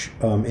which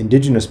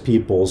indigenous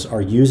peoples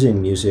are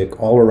using music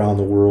all around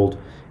the world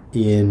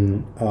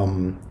in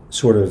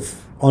sort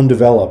of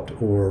undeveloped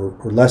or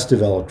less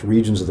developed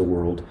regions of the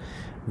world,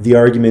 the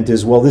argument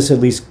is, well, this at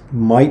least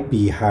might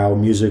be how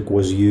music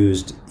was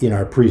used in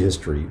our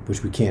prehistory,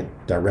 which we can't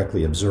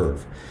directly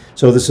observe.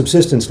 So the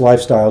subsistence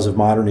lifestyles of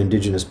modern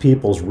indigenous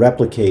peoples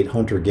replicate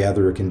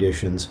hunter-gatherer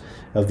conditions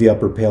of the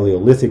Upper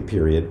Paleolithic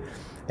period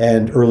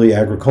and early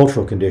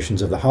agricultural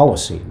conditions of the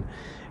Holocene.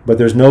 But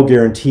there's no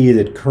guarantee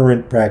that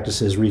current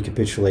practices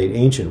recapitulate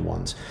ancient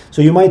ones.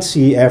 So you might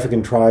see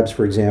African tribes,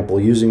 for example,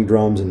 using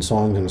drums and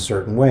songs in a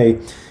certain way.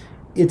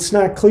 It's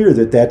not clear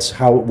that that's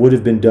how it would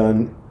have been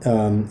done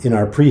in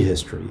our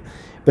prehistory.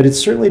 But it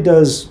certainly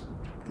does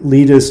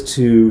lead us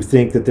to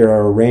think that there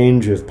are a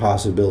range of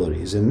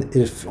possibilities. And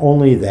if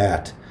only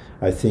that,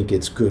 I think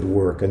it's good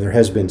work. And there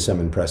has been some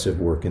impressive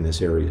work in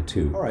this area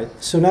too. All right,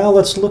 so now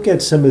let's look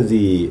at some of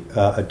the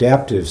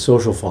adaptive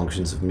social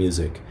functions of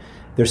music.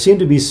 There seem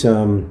to be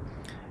some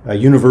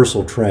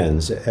universal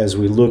trends as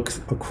we look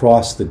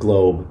across the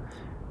globe,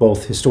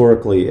 both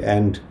historically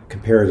and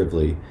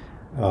comparatively,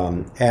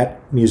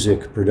 at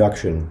music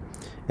production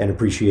and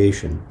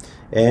appreciation.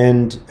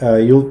 And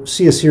you'll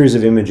see a series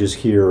of images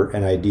here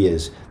and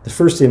ideas. The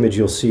first image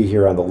you'll see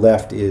here on the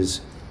left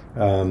is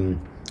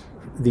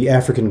the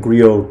African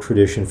griot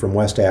tradition from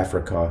West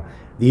Africa.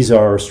 These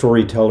are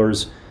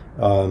storytellers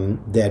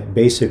that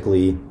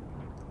basically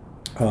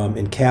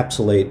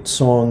encapsulate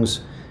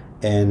songs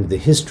and the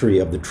history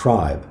of the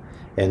tribe.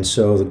 And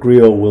so the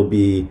griot will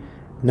be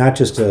not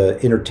just an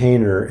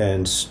entertainer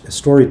and a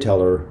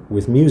storyteller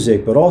with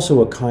music, but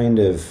also a kind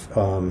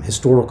of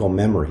historical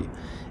memory.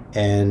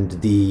 And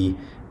the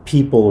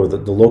people or the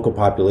local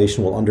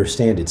population will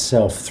understand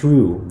itself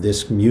through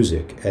this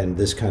music and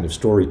this kind of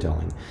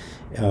storytelling.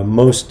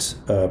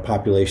 Most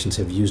populations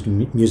have used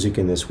music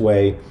in this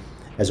way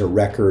as a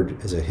record,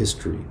 as a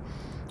history.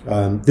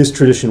 This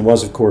tradition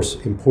was, of course,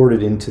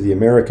 imported into the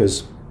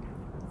Americas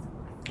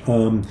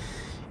in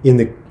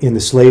the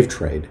slave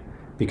trade,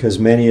 because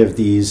many of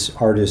these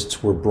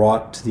artists were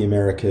brought to the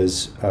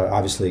Americas,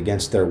 obviously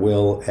against their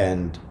will,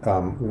 and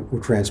were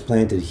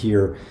transplanted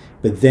here.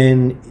 But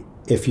then,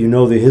 if you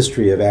know the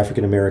history of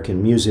African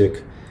American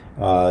music,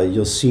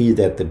 you'll see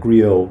that the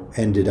griot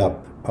ended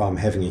up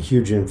having a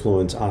huge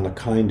influence on a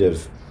kind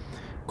of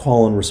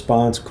call and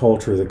response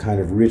culture, the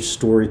kind of rich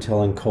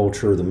storytelling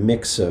culture, the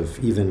mix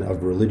of even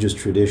of religious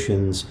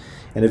traditions,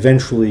 and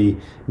eventually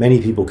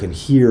many people can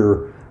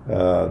hear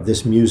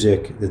this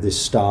music,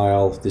 this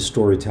style, this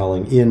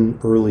storytelling in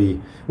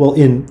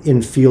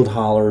in field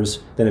hollers,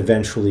 then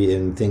eventually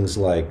in things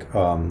like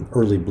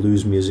early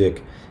blues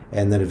music,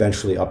 and then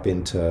eventually up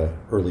into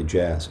early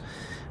jazz.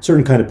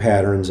 Certain kind of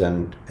patterns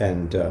and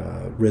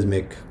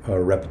rhythmic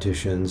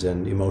repetitions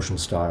and emotional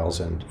styles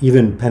and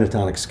even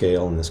pentatonic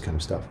scale and this kind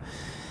of stuff.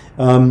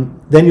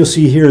 Then you'll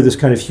see here this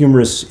kind of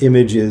humorous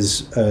image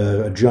is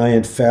a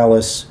giant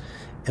phallus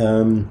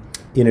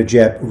in a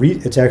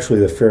it's actually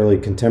the fairly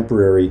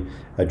contemporary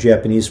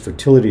Japanese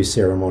fertility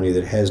ceremony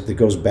that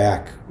goes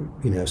back,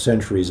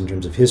 centuries in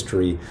terms of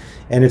history,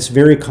 and it's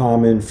very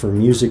common for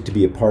music to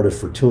be a part of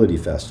fertility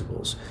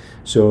festivals.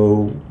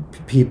 So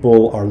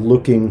people are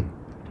looking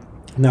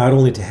not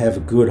only to have a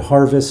good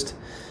harvest,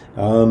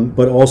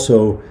 but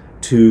also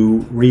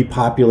to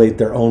repopulate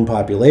their own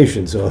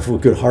population, so a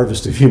good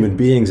harvest of human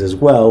beings as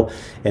well.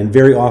 And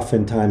very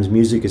oftentimes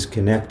music is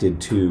connected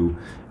to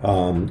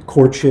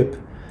courtship,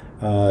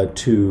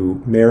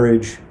 to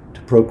marriage,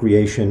 to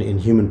procreation in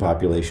human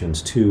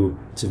populations too.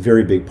 It's a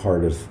very big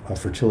part of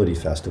fertility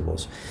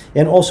festivals.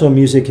 And also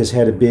music has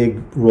had a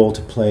big role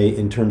to play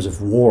in terms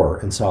of war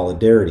and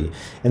solidarity.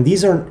 And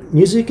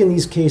music in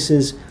these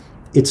cases,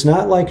 it's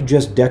not like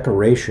just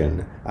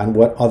decoration on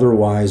what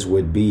otherwise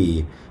would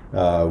be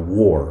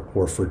war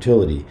or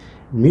fertility.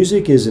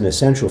 Music is an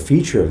essential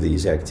feature of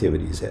these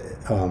activities.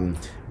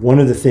 One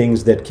of the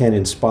things that can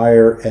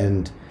inspire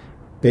and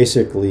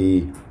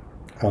basically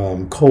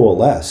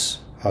coalesce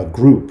a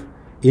group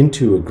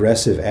into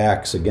aggressive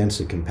acts against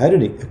a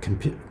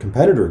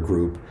competitor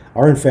group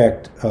are in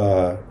fact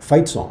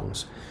fight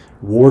songs,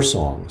 war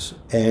songs.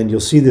 And you'll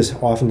see this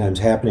oftentimes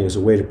happening as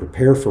a way to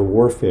prepare for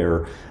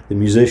warfare. The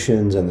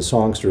musicians and the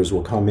songsters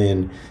will come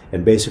in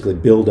and basically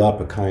build up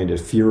a kind of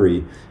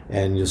fury,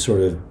 and you'll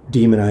sort of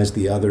demonize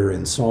the other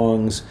in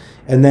songs.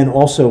 And then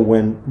also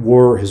when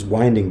war is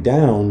winding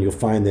down, you'll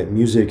find that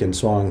music and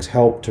songs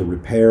help to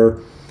repair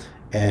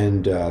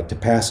and to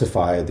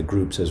pacify the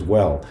groups as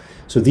well.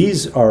 So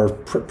these are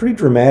pretty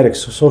dramatic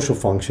social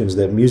functions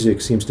that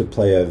music seems to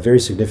play a very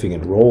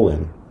significant role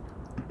in.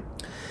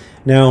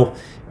 Now,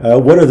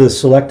 what are the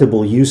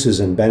selectable uses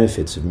and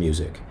benefits of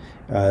music?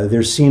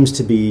 There seems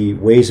to be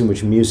ways in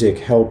which music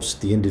helps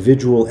the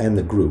individual and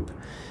the group.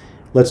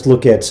 Let's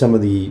look at some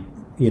of the,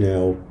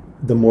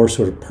 the more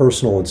sort of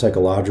personal and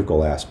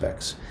psychological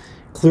aspects.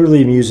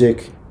 Clearly,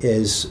 music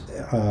has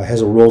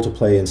a role to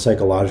play in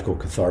psychological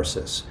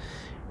catharsis.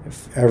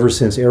 Ever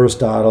since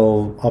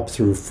Aristotle up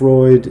through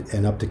Freud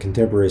and up to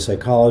contemporary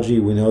psychology,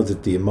 we know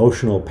that the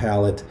emotional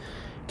palette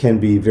can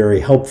be very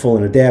helpful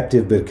and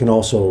adaptive, but it can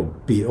also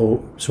be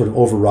sort of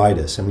override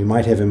us. And we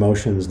might have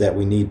emotions that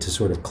we need to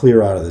sort of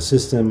clear out of the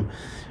system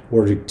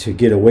or to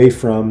get away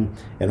from.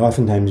 And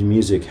oftentimes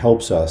music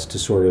helps us to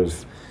sort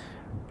of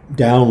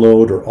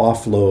download or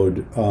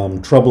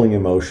offload troubling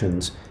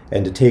emotions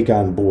and to take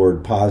on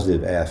board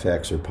positive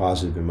affects or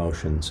positive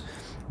emotions.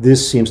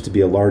 This seems to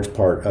be a large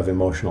part of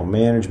emotional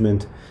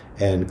management,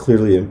 and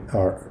clearly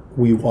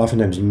we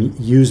oftentimes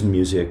use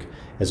music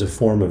as a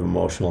form of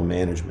emotional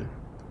management.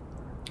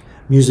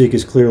 Music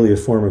is clearly a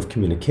form of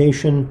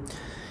communication.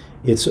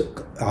 It's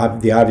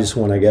the obvious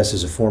one, I guess,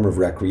 is a form of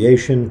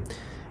recreation.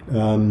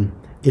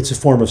 It's a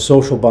form of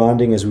social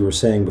bonding, as we were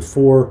saying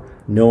before.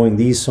 Knowing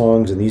these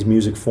songs and these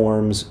music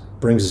forms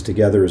brings us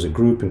together as a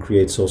group and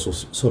creates social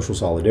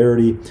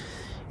solidarity.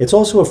 It's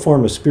also a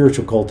form of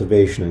spiritual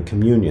cultivation and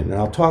communion. And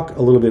I'll talk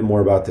a little bit more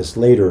about this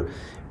later,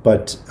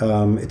 but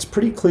it's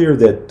pretty clear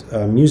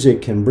that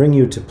music can bring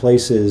you to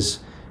places,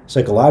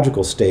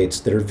 psychological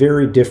states that are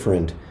very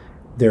different.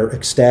 They're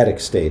ecstatic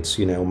states,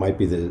 might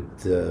be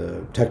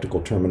the technical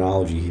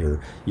terminology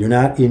here. You're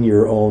not in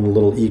your own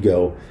little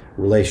ego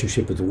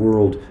relationship with the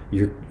world.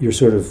 You're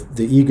sort of,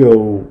 the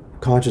ego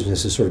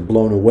consciousness is sort of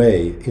blown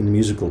away in the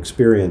musical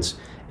experience,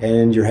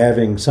 and you're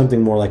having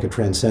something more like a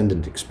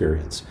transcendent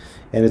experience.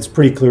 And it's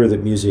pretty clear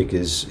that music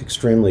is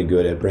extremely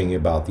good at bringing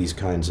about these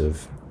kinds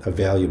of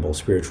valuable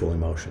spiritual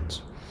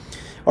emotions.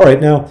 All right,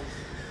 now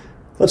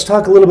let's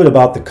talk a little bit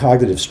about the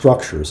cognitive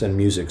structures in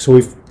music. So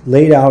we've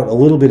laid out a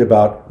little bit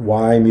about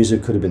why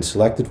music could have been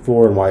selected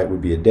for and why it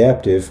would be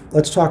adaptive.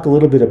 Let's talk a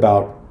little bit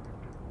about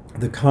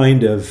the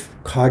kind of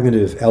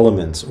cognitive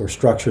elements or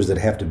structures that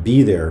have to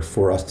be there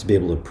for us to be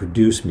able to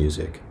produce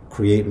music,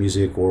 create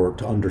music, or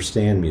to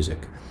understand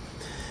music.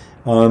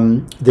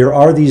 There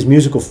are these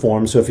musical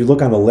forms. So if you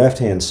look on the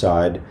left-hand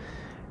side,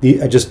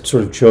 I just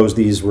sort of chose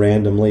these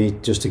randomly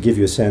just to give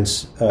you a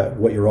sense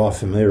what you're all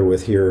familiar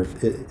with here.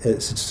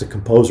 Since it's a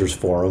composer's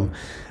forum,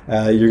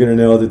 you're going to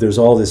know that there's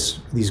all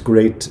these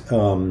great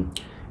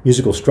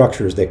musical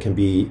structures that can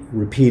be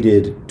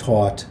repeated,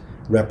 taught,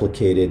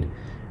 replicated.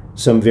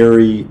 Some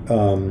very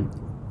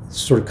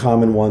sort of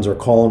common ones are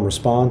call and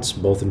response,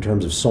 both in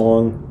terms of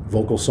song,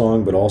 vocal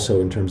song, but also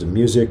in terms of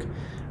music.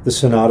 The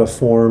sonata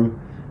form,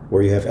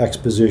 where you have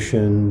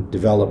exposition,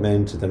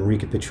 development, then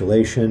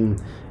recapitulation.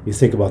 You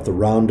think about the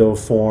rondo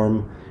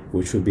form,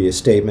 which would be a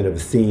statement of a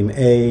theme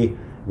A,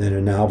 then a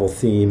novel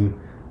theme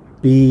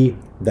B,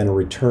 then a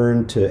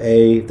return to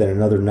A, then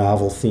another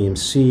novel theme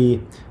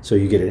C. So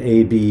you get an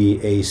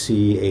AB,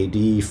 AC,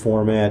 AD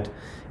format.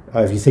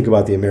 If you think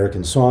about the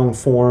American song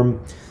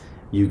form,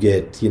 you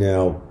get,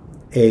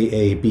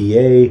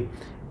 AABA,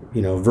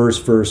 verse,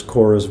 verse,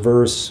 chorus,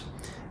 verse.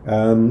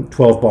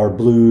 12-bar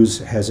blues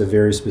has a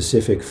very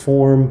specific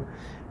form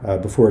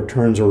before it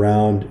turns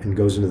around and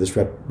goes into this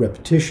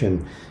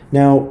repetition.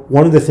 Now,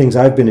 one of the things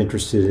I've been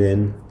interested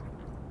in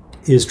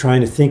is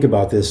trying to think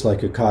about this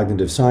like a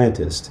cognitive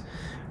scientist.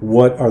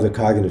 What are the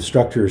cognitive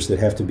structures that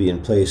have to be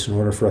in place in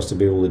order for us to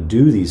be able to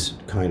do these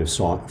kind of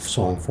song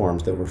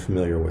forms that we're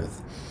familiar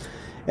with?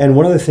 And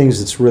one of the things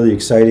that's really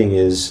exciting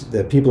is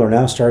that people are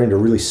now starting to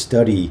really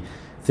study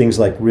things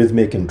like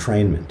rhythmic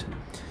entrainment.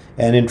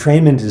 And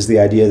entrainment is the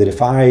idea that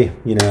if I,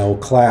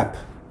 clap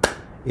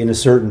in a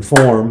certain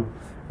form,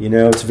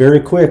 it's very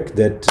quick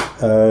that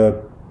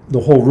the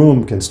whole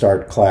room can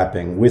start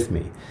clapping with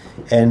me.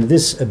 And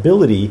this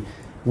ability,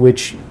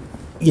 which,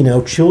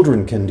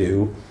 children can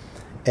do,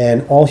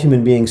 and all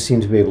human beings seem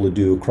to be able to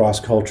do across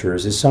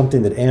cultures, is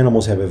something that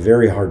animals have a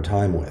very hard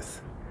time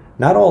with.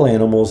 Not all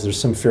animals. There's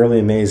some fairly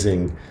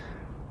amazing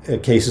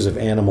cases of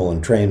animal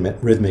entrainment,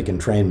 rhythmic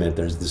entrainment.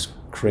 There's this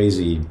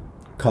crazy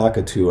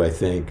cockatoo, I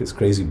think, this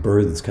crazy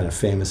bird that's kind of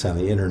famous on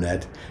the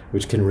internet,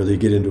 which can really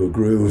get into a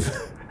groove.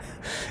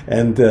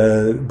 And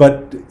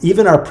but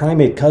even our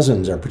primate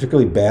cousins are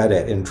particularly bad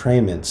at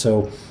entrainment.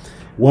 So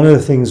one of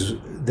the things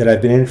that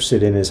I've been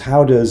interested in is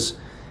how is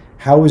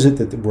it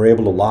that we're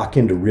able to lock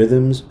into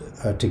rhythms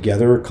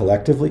together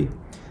collectively?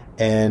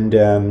 And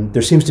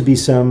there seems to be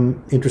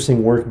some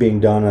interesting work being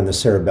done on the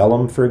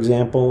cerebellum, for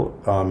example,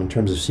 in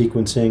terms of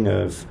sequencing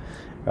of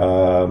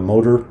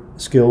motor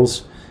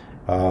skills.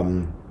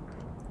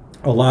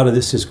 A lot of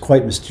this is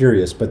quite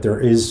mysterious, but there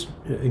is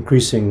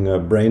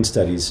increasing brain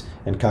studies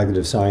and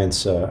cognitive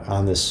science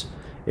on this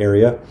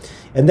area.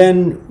 And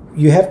then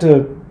you have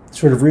to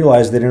sort of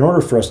realize that in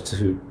order for us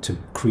to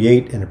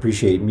create and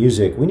appreciate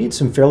music, we need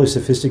some fairly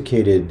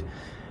sophisticated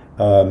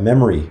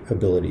memory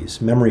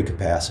abilities, memory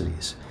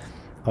capacities.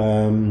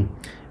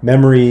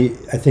 Memory,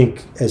 I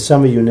think, as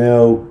some of you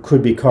know,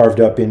 could be carved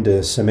up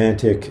into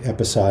semantic,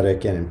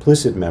 episodic, and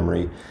implicit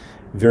memory.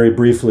 Very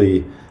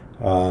briefly,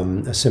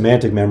 a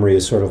semantic memory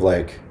is sort of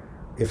like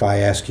if I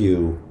ask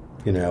you,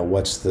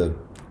 what's the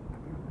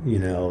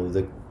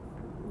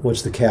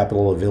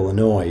capital of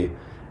Illinois,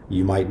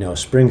 you might know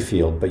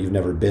Springfield, but you've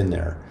never been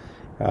there.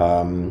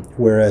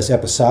 Whereas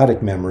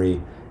episodic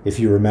memory, if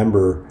you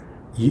remember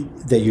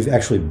that you've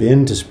actually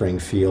been to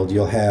Springfield,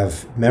 you'll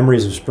have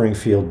memories of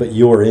Springfield, but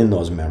you're in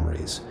those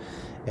memories.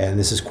 And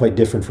this is quite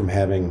different from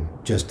having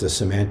just a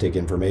semantic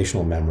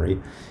informational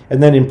memory.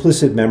 And then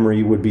implicit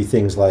memory would be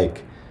things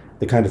like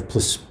the kind of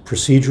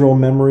procedural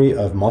memory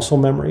of muscle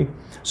memory.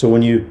 So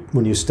when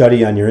you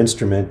study on your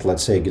instrument,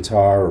 let's say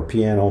guitar or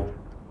piano,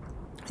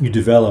 you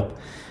develop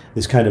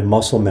this kind of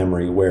muscle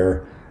memory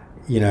where,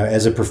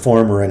 as a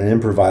performer and an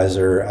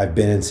improviser, I've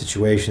been in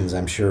situations,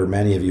 I'm sure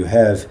many of you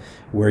have,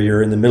 where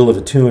you're in the middle of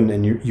a tune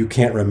and you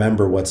can't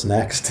remember what's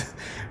next,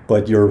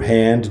 but your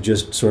hand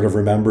just sort of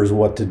remembers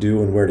what to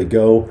do and where to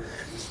go.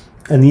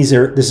 And this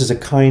is a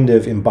kind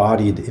of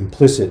embodied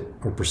implicit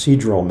or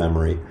procedural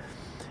memory.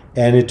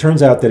 And it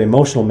turns out that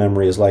emotional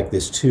memory is like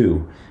this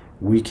too.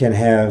 We can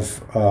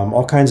have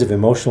all kinds of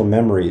emotional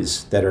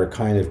memories that are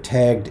kind of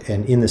tagged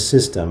and in the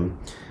system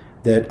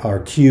that are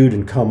cued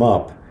and come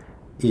up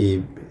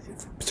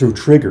through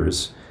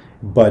triggers,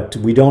 but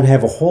we don't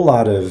have a whole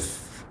lot of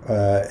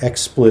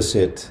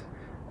explicit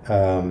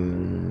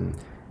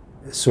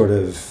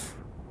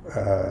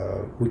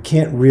we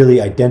can't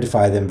really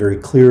identify them very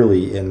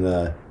clearly in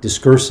the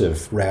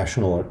discursive,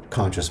 rational,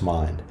 conscious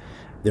mind.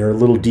 They're a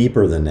little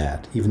deeper than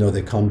that, even though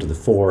they come to the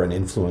fore and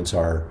influence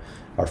our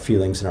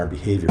feelings and our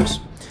behaviors.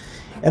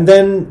 And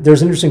then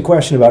there's an interesting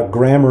question about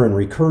grammar and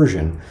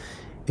recursion.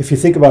 If you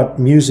think about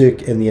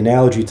music and the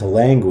analogy to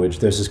language,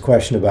 there's this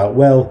question about,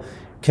 well,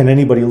 can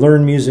anybody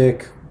learn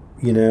music?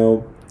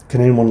 Can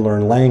anyone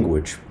learn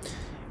language?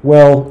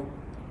 Well,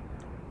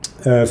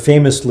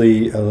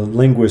 famously,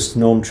 linguist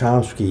Noam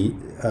Chomsky,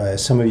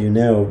 as some of you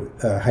know,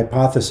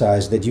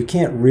 hypothesized that you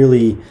can't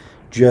really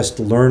just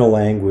learn a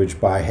language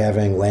by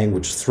having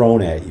language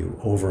thrown at you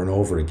over and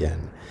over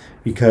again,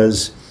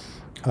 because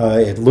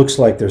it looks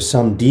like there's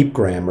some deep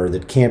grammar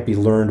that can't be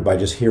learned by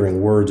just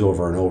hearing words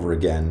over and over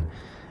again.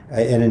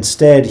 And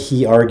instead,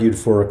 he argued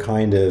for a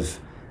kind of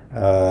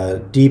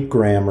deep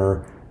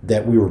grammar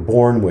that we were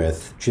born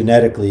with,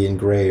 genetically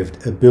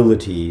engraved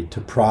ability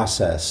to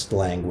process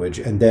language,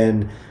 and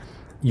then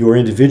your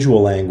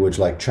individual language,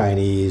 like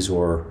Chinese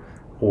or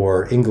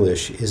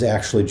English, is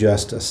actually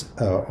just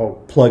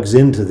plugs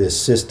into this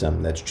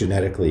system that's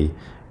genetically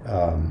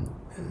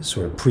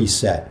sort of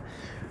preset.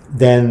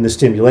 Then the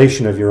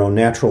stimulation of your own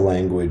natural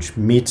language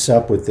meets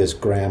up with this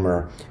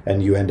grammar,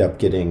 and you end up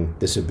getting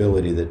this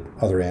ability that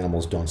other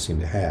animals don't seem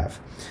to have.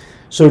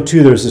 So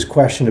too, there's this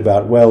question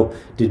about, well,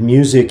 did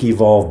music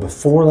evolve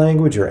before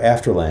language or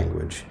after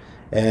language?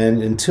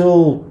 And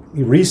until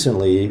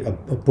recently, a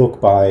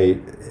book by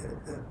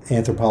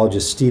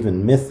anthropologist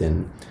Stephen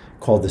Mithin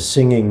called The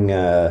Singing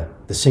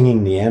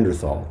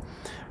Neanderthal.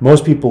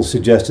 Most people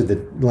suggested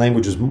that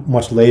language was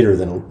much later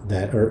than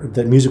that, or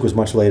that music was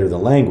much later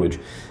than language.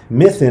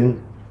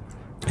 Mithin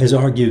has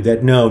argued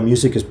that no,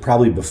 music is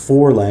probably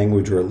before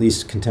language, or at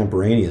least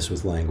contemporaneous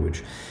with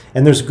language.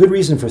 And there's a good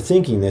reason for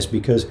thinking this,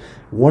 because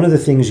one of the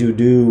things you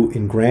do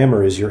in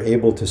grammar is you're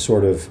able to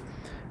sort of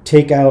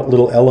take out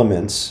little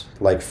elements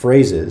like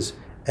phrases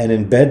and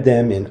embed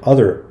them in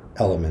other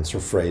elements or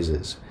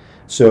phrases.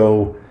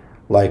 So,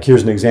 like,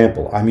 here's an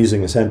example. I'm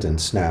using a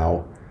sentence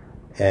now,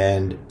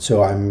 and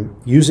so I'm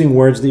using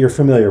words that you're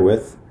familiar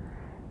with,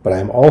 but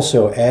I'm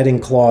also adding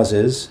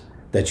clauses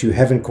that you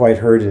haven't quite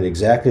heard in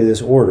exactly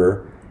this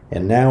order,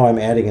 and now I'm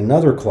adding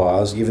another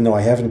clause, even though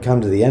I haven't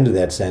come to the end of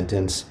that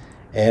sentence,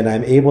 and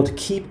I'm able to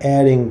keep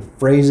adding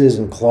phrases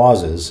and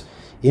clauses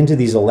into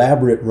these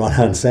elaborate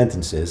run-on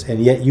sentences,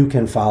 and yet you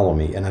can follow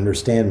me and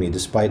understand me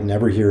despite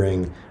never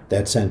hearing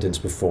that sentence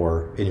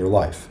before in your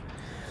life.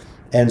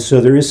 And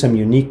so there is some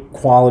unique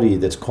quality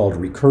that's called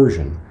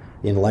recursion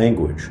in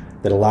language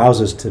that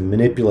allows us to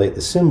manipulate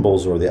the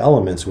symbols or the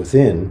elements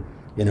within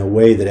in a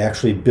way that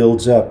actually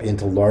builds up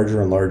into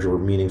larger and larger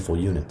meaningful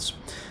units.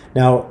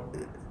 Now,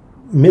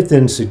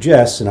 Mithun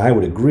suggests, and I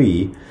would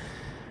agree,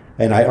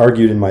 and I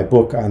argued in my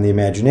book on the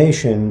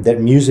imagination, that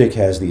music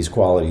has these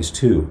qualities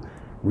too.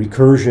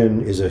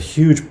 Recursion is a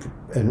huge,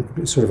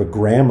 and sort of a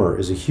grammar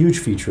is a huge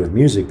feature of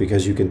music,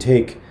 because you can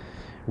take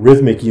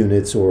rhythmic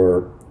units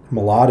or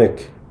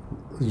melodic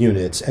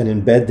units and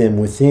embed them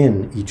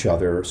within each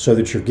other so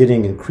that you're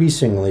getting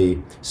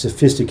increasingly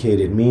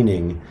sophisticated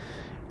meaning.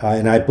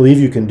 And I believe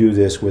you can do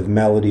this with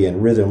melody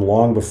and rhythm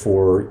long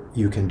before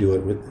you can do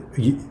it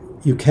with,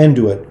 you can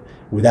do it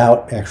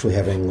without actually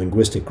having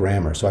linguistic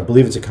grammar. So I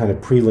believe it's a kind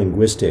of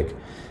pre-linguistic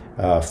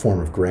form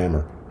of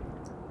grammar.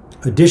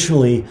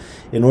 Additionally,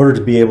 in order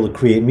to be able to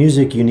create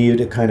music, you need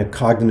a kind of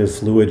cognitive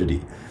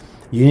fluidity.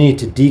 You need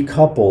to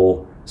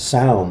decouple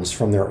sounds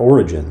from their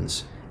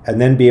origins and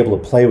then be able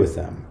to play with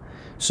them.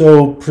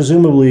 So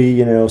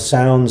presumably,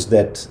 sounds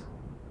that,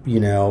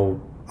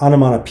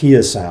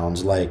 onomatopoeia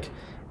sounds, like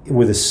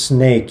with a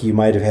snake, you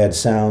might have had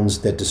sounds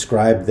that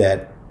described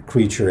that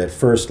creature at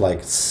first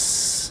like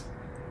tss,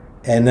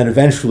 and then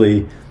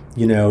eventually,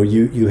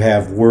 you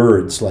have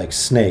words like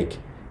snake,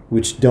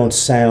 which don't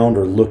sound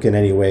or look in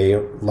any way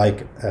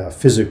like a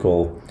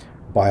physical,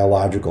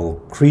 biological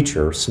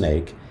creature,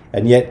 snake,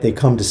 and yet they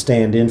come to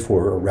stand in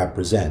for or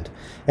represent.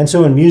 And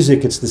so in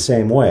music, it's the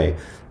same way.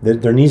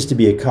 That there needs to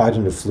be a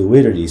cognitive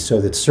fluidity so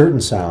that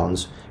certain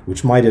sounds,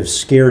 which might have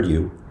scared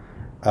you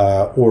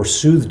or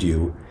soothed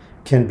you,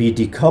 can be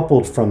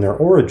decoupled from their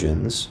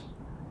origins,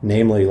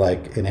 namely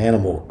like an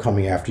animal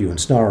coming after you and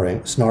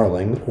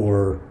snarling,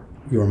 or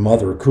your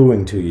mother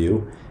cooing to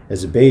you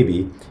as a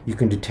baby. You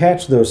can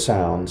detach those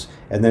sounds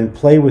and then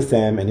play with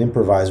them and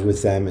improvise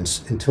with them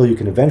until you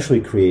can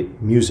eventually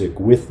create music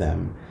with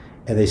them,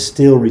 and they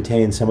still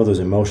retain some of those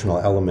emotional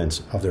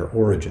elements of their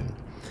origin.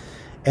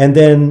 And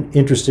then,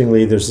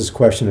 interestingly, there's this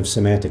question of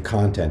semantic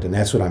content, and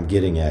that's what I'm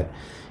getting at.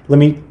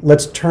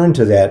 Let's turn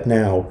to that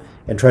now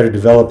and try to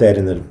develop that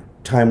in the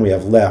time we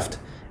have left.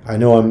 I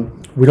know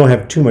we don't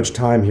have too much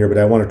time here, but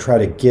I want to try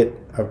to get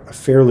a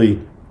fairly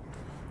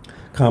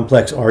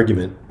complex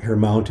argument here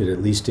mounted,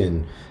 at least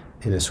in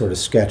a sort of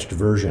sketched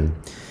version.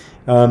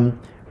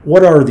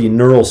 What are the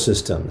neural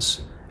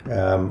systems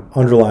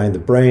underlying the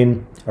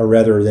brain, or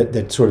rather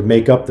that sort of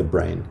make up the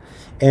brain?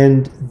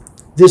 And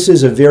this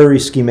is a very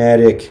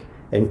schematic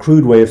and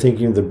crude way of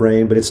thinking of the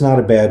brain, but it's not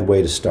a bad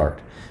way to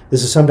start.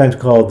 This is sometimes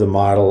called the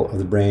model of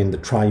the brain, the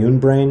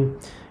triune brain.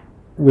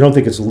 We don't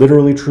think it's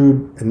literally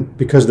true, and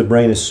because the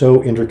brain is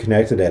so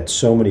interconnected at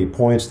so many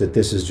points that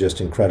this is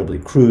just incredibly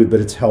crude, but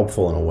it's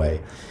helpful in a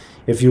way.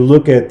 If you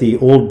look at the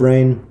old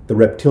brain, the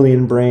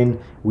reptilian brain,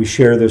 we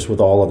share this with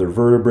all other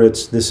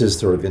vertebrates. This is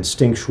sort of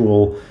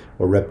instinctual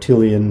or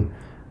reptilian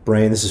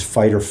brain. This is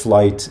fight or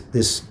flight.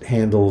 This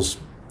handles,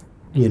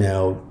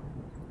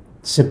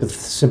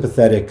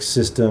 sympathetic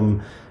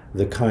system,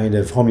 the kind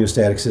of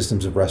homeostatic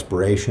systems of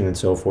respiration and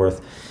so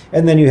forth.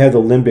 And then you have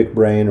the limbic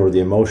brain, or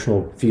the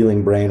emotional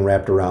feeling brain,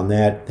 wrapped around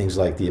that. Things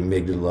like the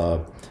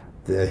amygdala,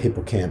 the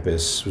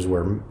hippocampus is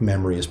where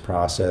memory is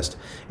processed.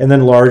 And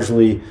then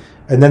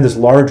this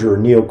larger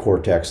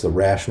neocortex, the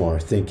rational or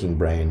thinking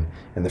brain,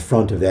 and the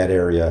front of that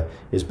area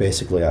is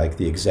basically like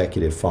the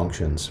executive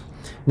functions.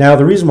 Now,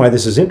 the reason why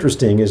this is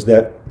interesting is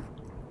that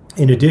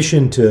in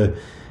addition to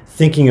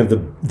thinking of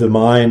the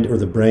mind or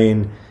the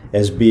brain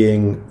as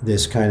being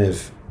this kind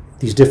of,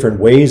 these different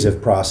ways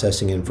of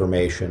processing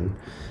information,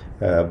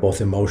 both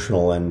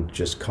emotional and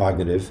just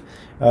cognitive,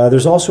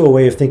 there's also a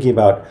way of thinking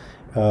about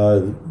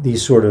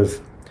these sort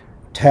of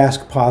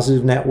task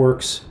positive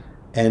networks,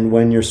 and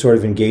when you're sort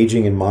of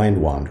engaging in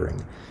mind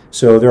wandering.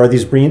 So there are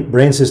these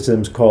brain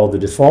systems called the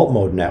default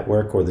mode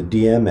network, or the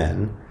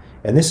DMN,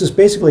 and this is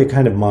basically a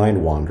kind of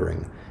mind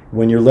wandering.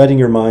 When you're letting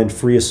your mind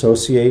free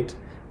associate,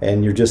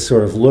 and you're just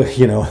sort of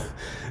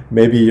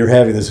maybe you're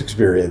having this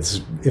experience.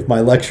 If my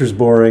lecture's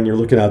boring, you're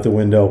looking out the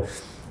window,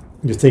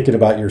 you're thinking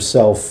about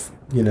yourself,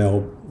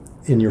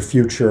 in your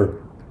future,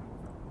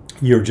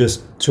 you're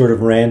just sort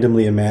of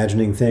randomly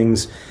imagining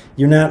things.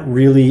 You're not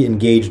really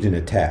engaged in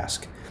a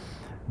task.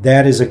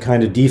 That is a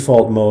kind of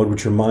default mode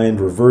which your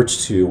mind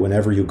reverts to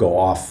whenever you go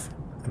off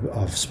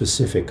of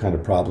specific kind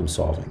of problem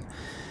solving.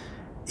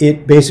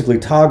 It basically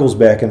toggles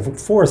back and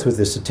forth with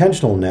this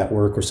attentional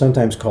network, or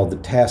sometimes called the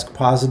task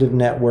positive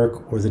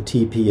network, or the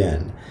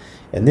TPN.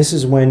 And this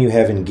is when you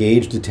have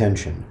engaged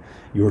attention.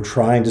 You're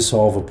trying to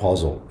solve a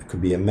puzzle. It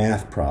could be a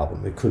math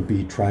problem. It could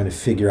be trying to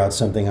figure out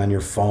something on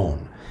your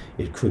phone.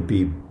 It could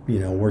be,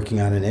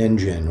 working on an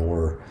engine,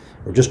 or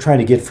just trying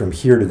to get from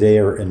here to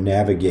there and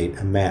navigate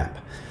a map.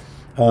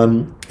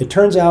 It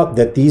turns out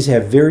that these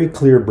have very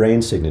clear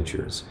brain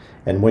signatures.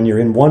 And when you're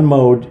in one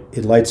mode,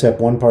 it lights up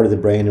one part of the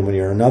brain, and when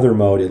you're in another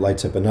mode, it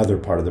lights up another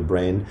part of the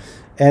brain.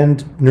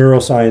 And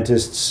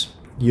neuroscientists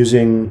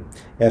using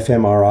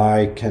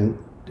fMRI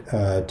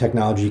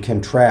technology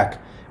can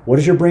track what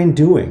is your brain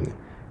doing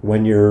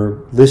when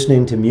you're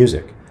listening to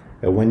music,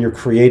 when you're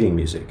creating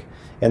music.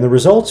 And the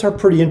results are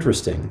pretty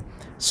interesting.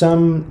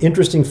 Some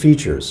interesting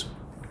features.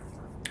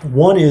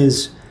 One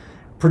is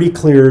pretty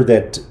clear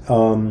that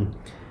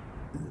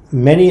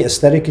many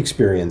aesthetic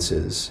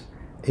experiences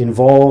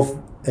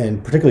involve,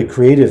 and particularly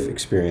creative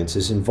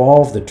experiences,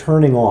 involve the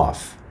turning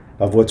off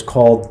of what's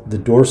called the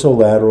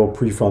dorsolateral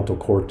prefrontal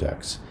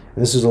cortex.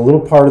 And this is a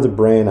little part of the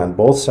brain on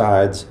both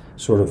sides,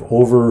 sort of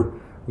over,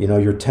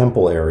 your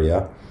temple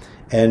area.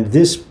 And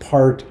this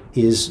part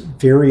is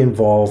very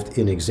involved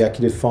in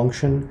executive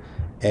function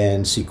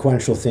and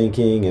sequential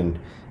thinking,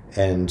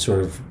 and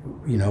sort of,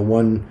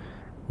 one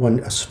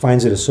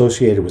finds it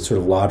associated with sort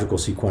of logical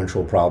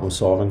sequential problem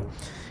solving.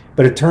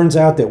 But it turns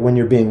out that when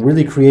you're being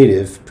really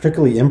creative,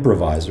 particularly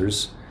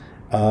improvisers,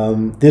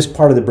 this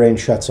part of the brain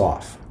shuts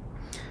off.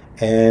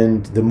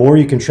 And the more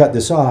you can shut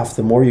this off,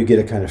 the more you get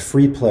a kind of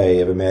free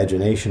play of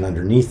imagination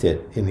underneath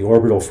it in the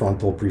orbital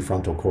frontal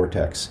prefrontal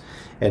cortex.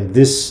 And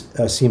this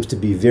seems to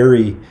be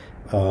very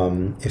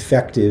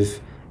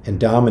effective and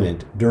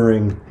dominant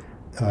during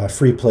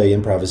free play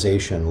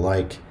improvisation,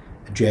 like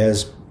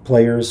jazz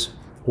players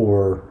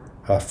or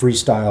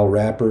freestyle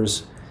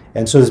rappers.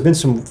 And so there's been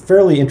some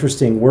fairly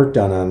interesting work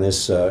done on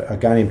this. A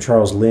guy named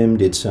Charles Lim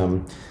did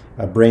some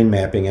brain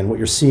mapping, and what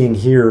you're seeing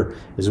here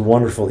is a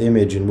wonderful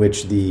image in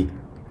which the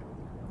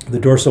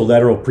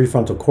dorsolateral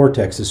prefrontal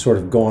cortex is sort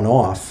of gone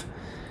off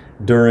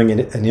during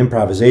an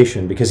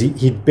improvisation, because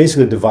he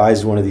basically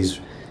devised one of these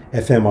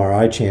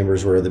fMRI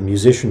chambers where the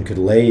musician could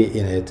lay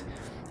in it,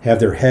 have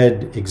their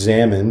head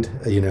examined,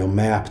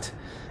 mapped,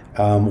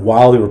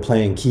 while they were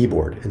playing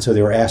keyboard. And so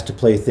they were asked to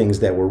play things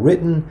that were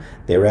written,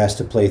 they were asked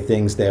to play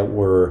things that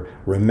were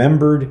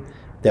remembered,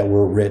 that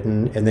were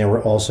written, and they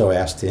were also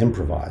asked to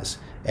improvise.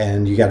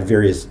 And you got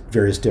various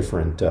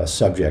different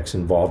subjects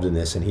involved in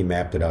this, and he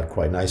mapped it out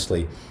quite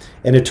nicely.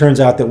 And it turns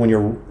out that when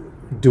you're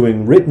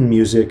doing written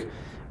music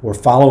or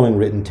following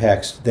written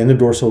text, then the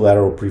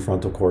dorsolateral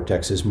prefrontal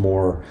cortex is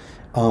more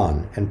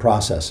on and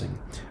processing.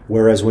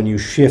 Whereas when you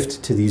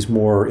shift to these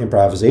more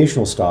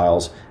improvisational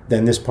styles,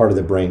 then this part of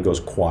the brain goes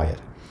quiet.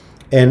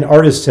 And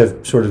artists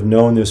have sort of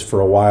known this for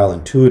a while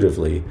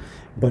intuitively,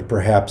 but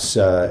perhaps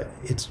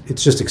it's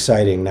just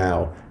exciting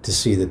now to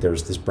see that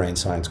there's this brain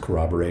science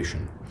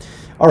corroboration.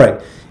 All right,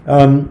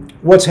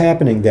 what's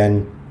happening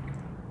then?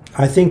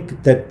 I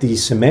think that the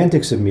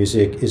semantics of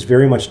music is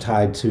very much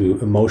tied to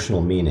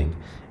emotional meaning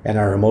and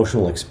our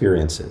emotional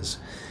experiences.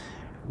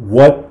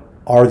 What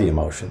are the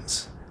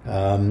emotions?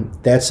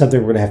 That's something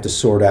we're going to have to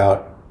sort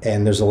out,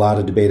 and there's a lot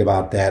of debate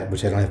about that,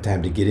 which I don't have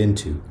time to get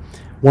into.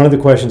 One of the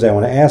questions I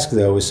want to ask,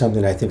 though, is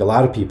something I think a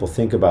lot of people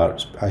think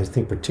about, I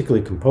think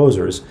particularly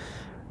composers.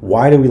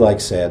 Why do we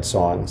like sad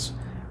songs?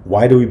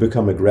 Why do we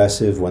become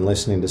aggressive when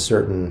listening to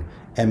certain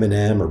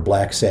Eminem or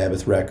Black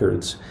Sabbath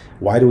records?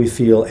 Why do we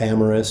feel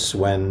amorous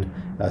when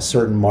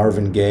certain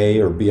Marvin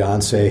Gaye or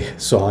Beyonce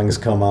songs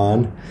come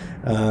on?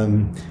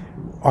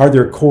 Are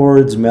there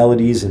chords,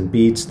 melodies, and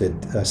beats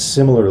that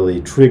similarly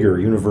trigger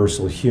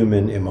universal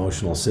human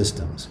emotional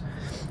systems?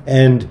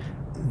 And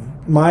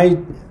my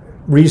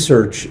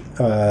research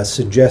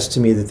suggests to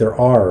me that there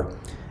are.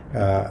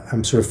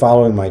 I'm sort of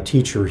following my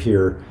teacher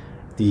here,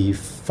 the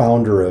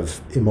founder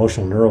of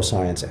emotional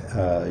neuroscience,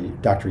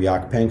 Dr.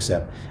 Jaak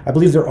Panksepp. I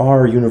believe there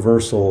are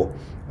universal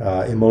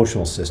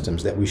emotional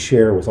systems that we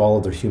share with all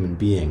other human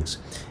beings.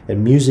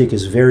 And music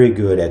is very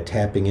good at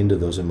tapping into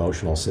those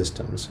emotional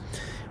systems.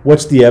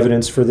 What's the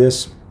evidence for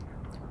this?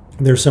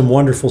 There's some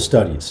wonderful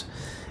studies.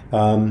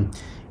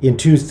 In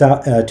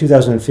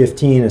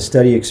 2015, a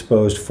study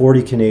exposed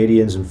 40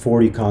 Canadians and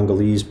 40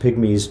 Congolese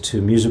pygmies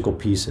to musical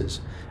pieces,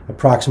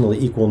 approximately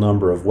equal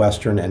number of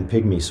Western and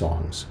pygmy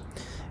songs.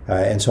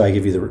 And so I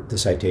give you the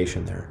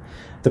citation there.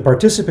 The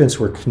participants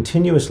were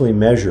continuously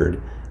measured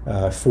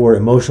for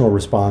emotional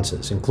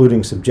responses,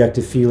 including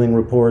subjective feeling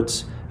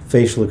reports,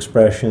 facial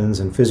expressions,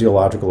 and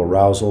physiological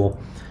arousal.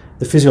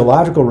 The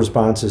physiological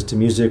responses to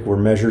music were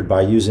measured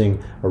by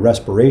using a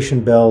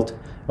respiration belt,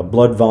 a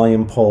blood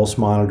volume pulse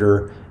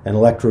monitor, an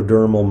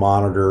electrodermal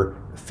monitor,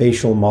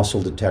 facial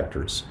muscle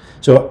detectors.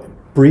 So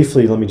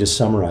briefly, let me just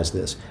summarize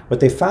this. What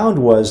they found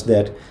was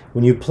that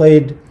when you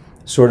played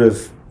sort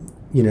of,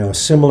 a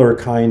similar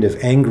kind of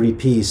angry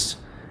piece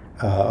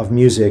of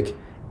music,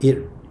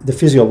 the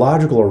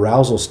physiological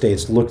arousal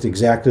states looked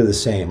exactly the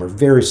same or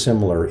very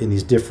similar in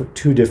these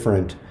two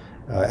different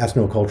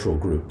ethnocultural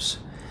groups.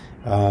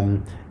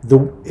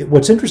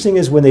 What's interesting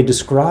is when they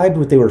described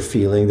what they were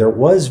feeling, there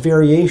was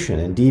variation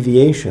and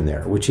deviation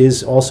there, which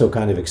is also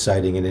kind of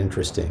exciting and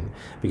interesting,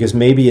 because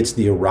maybe it's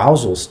the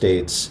arousal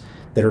states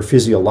that are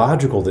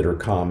physiological that are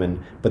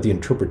common, but the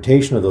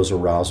interpretation of those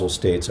arousal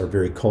states are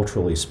very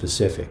culturally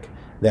specific.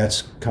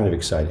 That's kind of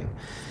exciting.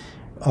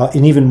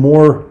 An even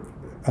more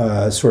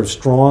sort of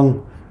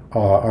strong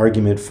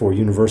argument for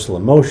universal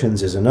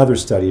emotions is another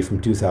study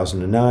from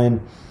 2009.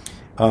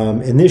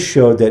 And this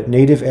showed that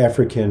native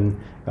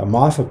African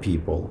Mafa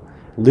people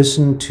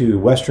listened to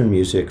Western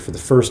music for the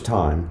first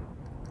time,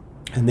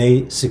 and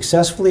they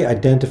successfully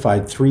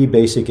identified 3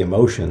 basic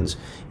emotions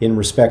in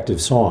respective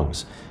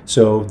songs.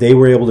 So they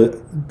were able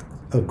to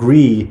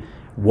agree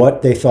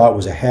what they thought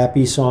was a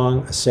happy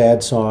song, a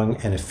sad song,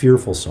 and a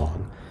fearful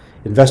song.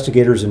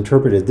 Investigators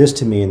interpreted this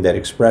to mean that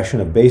expression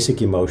of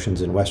basic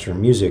emotions in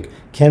Western music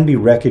can be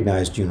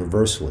recognized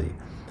universally.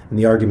 And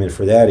the argument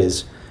for that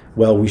is,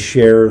 well, we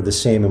share the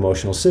same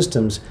emotional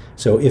systems,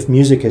 so if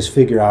music has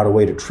figured out a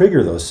way to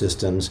trigger those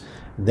systems,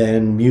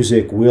 then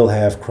music will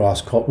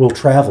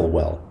travel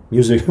well.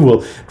 Music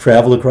will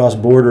travel across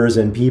borders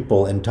and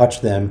people and touch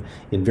them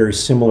in very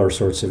similar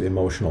sorts of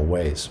emotional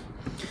ways.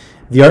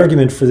 The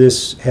argument for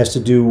this has to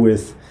do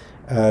with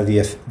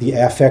the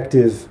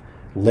affective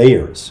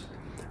layers.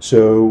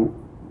 So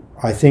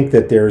I think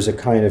that there's a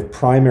kind of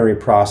primary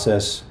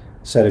process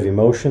set of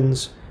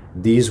emotions.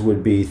 These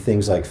would be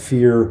things like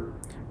fear,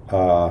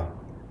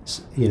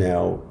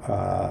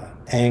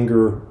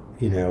 anger,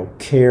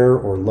 care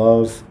or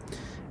love,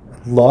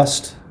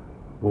 lust,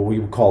 what we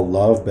would call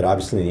love, but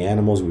obviously in the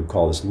animals we would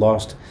call this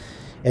lust.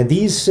 And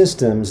these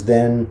systems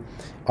then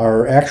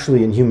are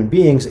actually in human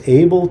beings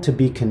able to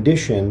be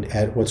conditioned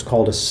at what's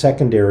called a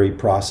secondary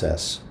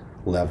process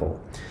level.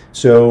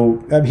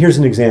 So here's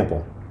an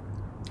example.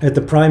 At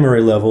the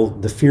primary level,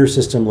 the fear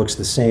system looks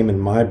the same in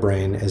my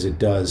brain as it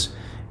does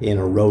in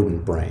a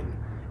rodent brain.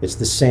 It's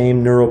the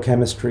same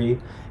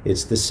neurochemistry,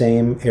 it's the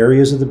same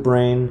areas of the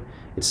brain,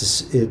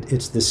 it's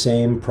the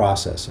same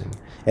processing,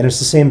 and it's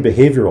the same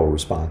behavioral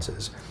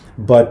responses.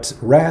 But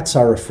rats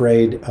are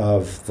afraid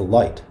of the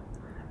light,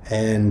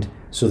 and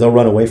so they'll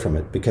run away from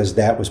it because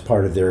that was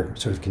part of their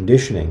sort of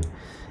conditioning,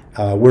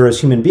 whereas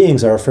human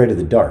beings are afraid of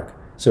the dark.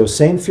 So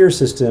same fear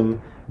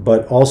system,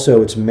 but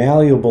also it's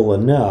malleable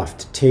enough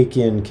to take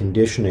in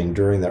conditioning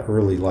during the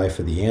early life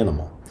of the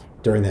animal,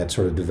 during that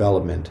sort of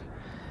development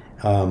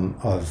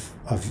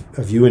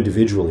of you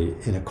individually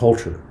in a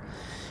culture.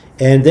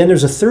 And then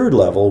there's a third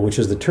level, which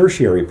is the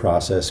tertiary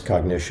process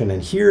cognition,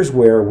 and here's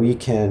where we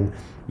can,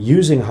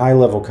 using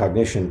high-level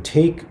cognition,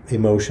 take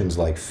emotions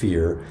like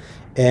fear,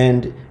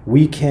 and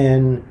we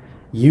can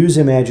use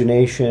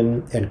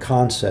imagination and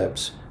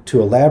concepts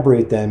to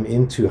elaborate them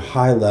into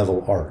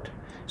high-level art.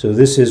 So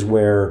this is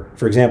where,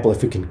 for example,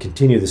 if we can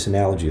continue this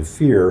analogy of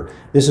fear,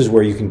 this is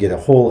where you can get a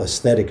whole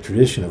aesthetic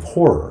tradition of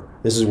horror.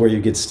 This is where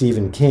you get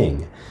Stephen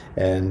King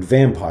and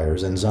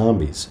vampires and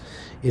zombies.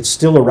 It's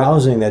still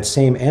arousing that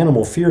same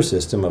animal fear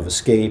system of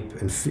escape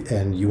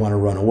and you want to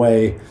run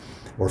away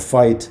or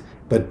fight,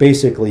 but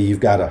basically you've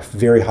got a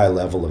very high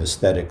level of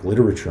aesthetic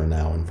literature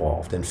now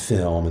involved, and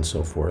film and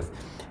so forth.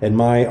 And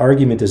my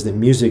argument is that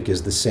music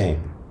is the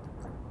same.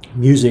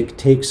 Music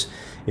takes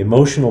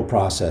emotional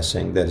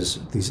processing that is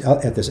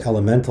at this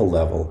elemental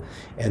level,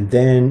 and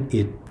then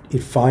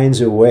it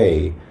finds a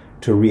way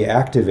to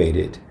reactivate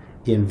it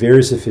in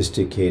very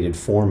sophisticated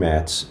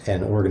formats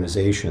and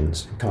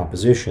organizations and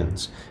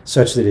compositions,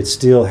 such that it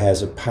still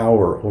has a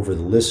power over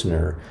the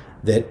listener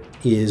that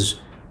is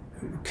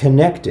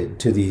connected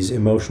to these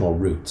emotional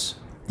roots.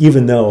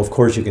 Even though, of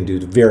course, you can do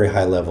very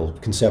high-level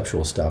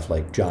conceptual stuff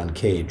like John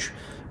Cage,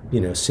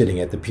 sitting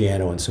at the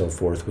piano and so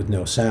forth with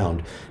no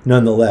sound.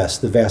 Nonetheless,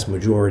 the vast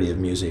majority of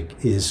music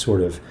is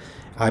sort of,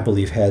 I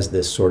believe, has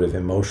this sort of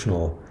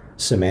emotional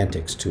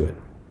semantics to it.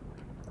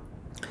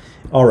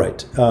 All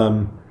right.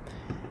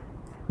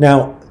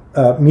 Now,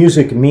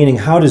 music, meaning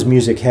how does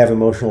music have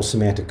emotional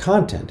semantic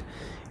content?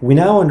 We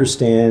now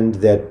understand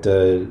that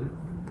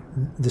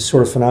this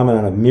sort of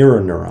phenomenon of mirror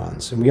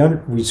neurons,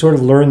 and we sort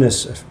of learned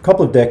this a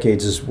couple of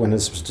decades is when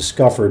this was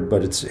discovered,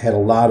 but it's had a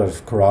lot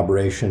of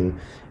corroboration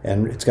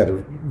and it's got a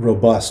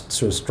robust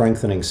sort of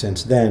strengthening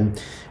since then.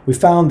 We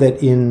found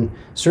that in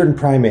certain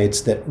primates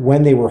that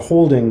when they were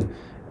holding,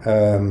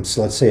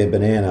 so let's say a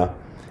banana,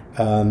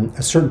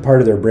 a certain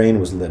part of their brain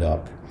was lit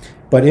up.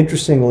 But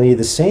interestingly,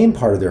 the same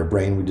part of their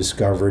brain we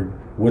discovered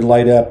would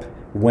light up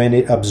when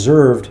it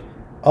observed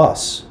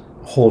us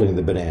holding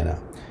the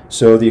banana.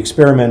 So the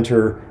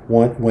experimenter,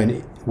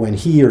 when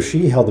he or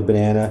she held the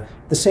banana,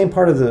 the same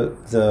part of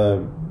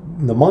the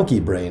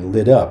monkey brain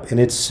lit up. And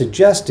it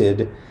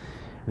suggested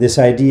this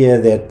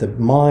idea that the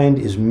mind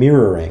is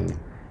mirroring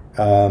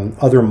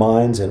other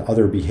minds and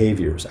other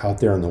behaviors out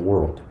there in the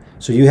world.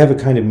 So you have a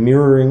kind of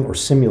mirroring or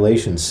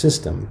simulation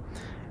system.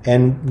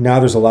 And now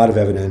there's a lot of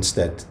evidence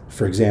that,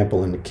 for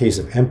example, in the case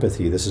of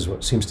empathy, this is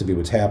what seems to be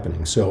what's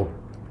happening. So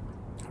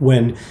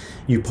when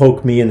you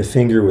poke me in the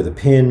finger with a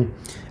pin,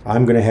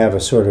 I'm going to have a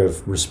sort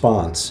of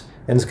response.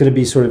 And it's going to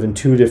be sort of in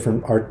two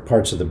different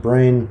parts of the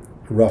brain,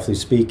 roughly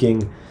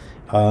speaking.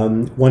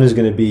 One is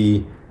going to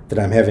be that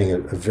I'm having a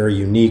very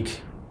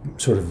unique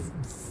sort of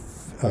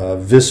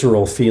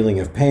visceral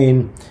feeling of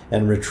pain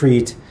and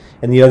retreat,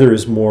 and the other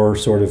is more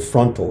sort of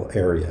frontal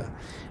area.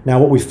 Now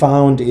what we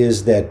found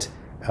is that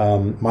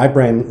my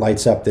brain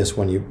lights up this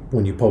when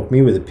you poke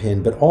me with a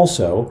pin, but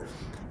also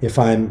if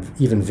I'm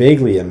even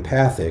vaguely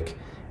empathic,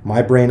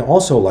 my brain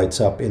also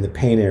lights up in the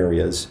pain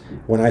areas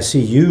when I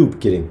see you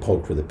getting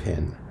poked with a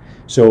pin.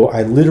 So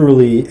I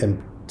literally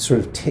am sort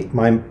of,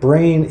 my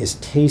brain is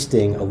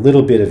tasting a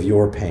little bit of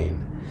your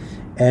pain.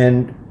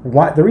 And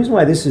the reason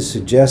why this is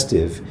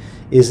suggestive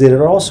is that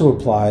it also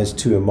applies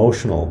to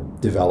emotional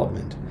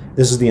development.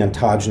 This is the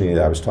ontogeny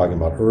that I was talking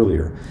about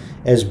earlier.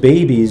 As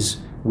babies,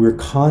 we're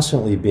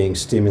constantly being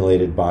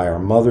stimulated by our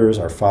mothers,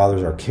 our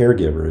fathers, our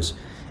caregivers,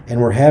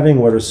 and we're having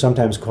what are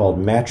sometimes called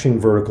matching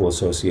vertical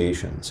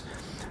associations.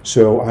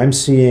 So I'm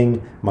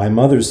seeing my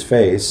mother's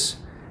face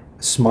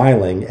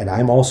smiling, and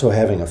I'm also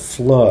having a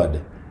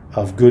flood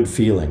of good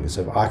feelings,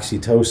 of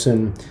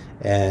oxytocin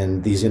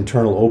and these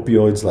internal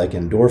opioids like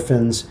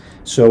endorphins.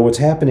 So what's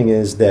happening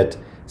is that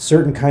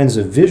certain kinds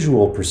of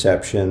visual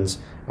perceptions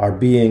are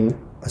being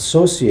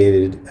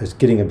associated as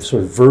getting a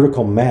sort of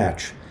vertical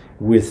match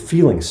with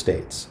feeling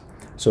states.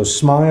 So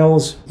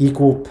smiles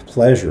equal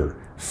pleasure,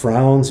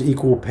 frowns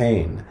equal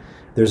pain.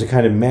 There's a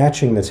kind of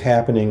matching that's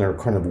happening, or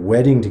kind of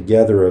wedding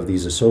together of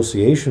these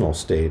associational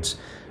states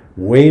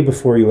way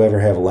before you ever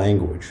have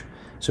language.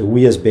 So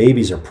we as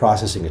babies are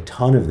processing a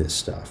ton of this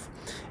stuff.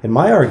 And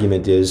my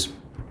argument is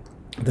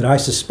that I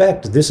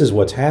suspect this is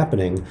what's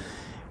happening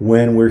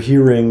when we're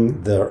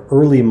hearing the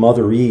early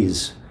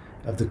motherese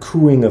of the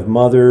cooing of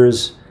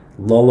mothers,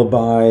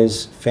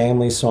 lullabies,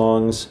 family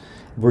songs.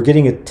 We're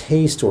getting a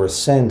taste or a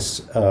sense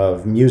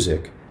of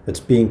music that's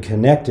being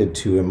connected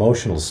to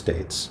emotional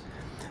states.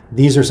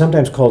 These are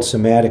sometimes called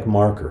somatic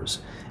markers,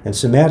 and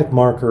somatic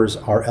markers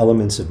are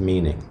elements of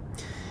meaning.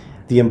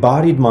 The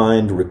embodied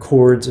mind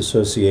records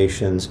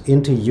associations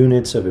into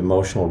units of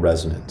emotional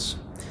resonance.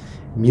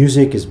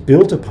 Music is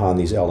built upon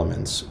these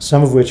elements,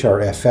 some of which are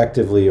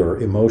affectively or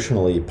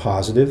emotionally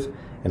positive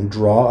and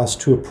draw us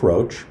to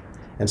approach,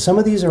 and some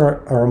of these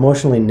are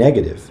emotionally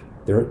negative.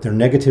 They're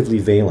negatively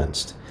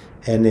valenced,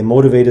 and they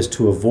motivate us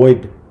to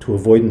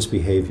avoidance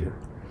behavior.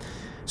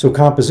 So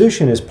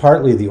composition is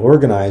partly the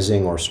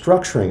organizing or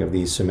structuring of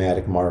these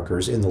somatic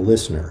markers in the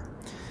listener.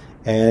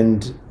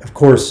 And of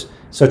course,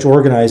 such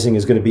organizing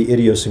is going to be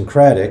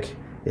idiosyncratic.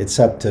 It's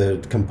up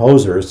to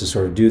composers to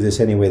sort of do this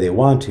any way they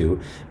want to.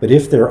 But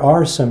if there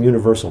are some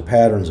universal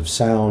patterns of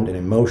sound and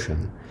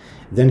emotion,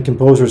 then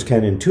composers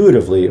can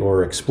intuitively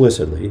or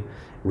explicitly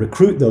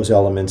recruit those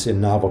elements in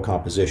novel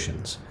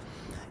compositions.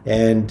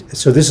 And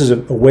so this is a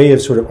way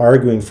of sort of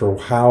arguing for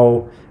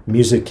how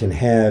music can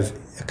have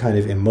a kind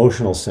of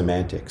emotional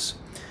semantics.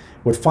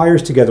 What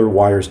fires together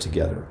wires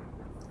together.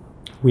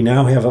 We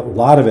now have a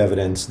lot of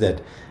evidence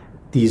that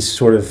these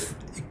sort of,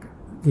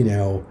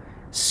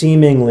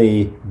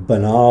 seemingly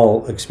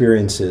banal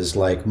experiences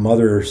like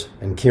mothers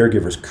and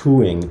caregivers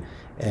cooing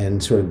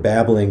and sort of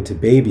babbling to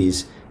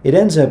babies, it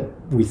ends up,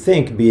 we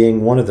think,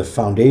 being one of the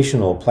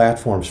foundational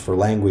platforms for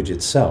language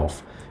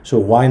itself. So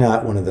why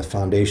not one of the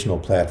foundational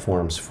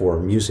platforms for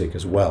music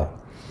as well?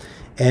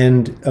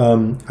 And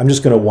I'm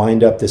just going to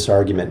wind up this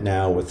argument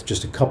now with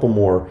just a couple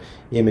more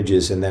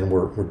images, and then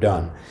we're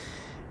done.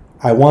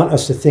 I want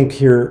us to think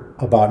here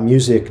about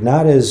music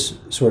not as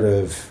sort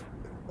of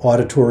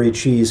auditory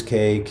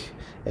cheesecake,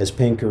 as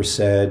Pinker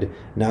said,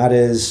 not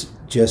as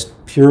just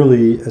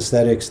purely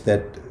aesthetics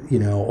that,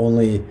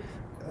 only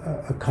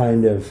a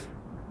kind of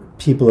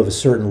people of a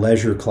certain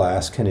leisure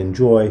class can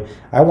enjoy.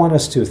 I want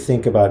us to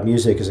think about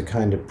music as a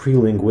kind of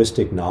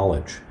pre-linguistic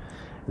knowledge,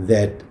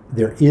 that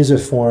there is a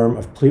form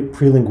of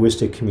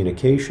pre-linguistic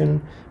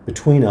communication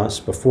between us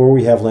before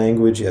we have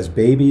language as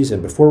babies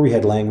and before we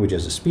had language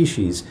as a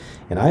species.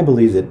 And I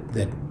believe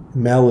that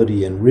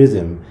melody and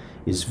rhythm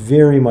is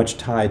very much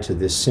tied to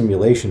this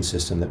simulation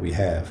system that we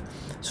have.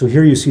 So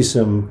here you see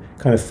some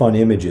kind of fun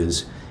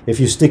images. If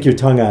you stick your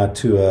tongue out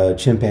to a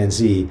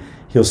chimpanzee,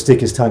 he'll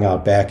stick his tongue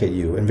out back at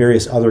you, and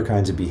various other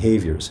kinds of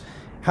behaviors.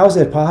 How is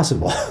that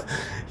possible?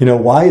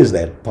 Why is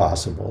that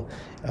possible?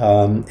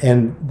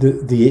 And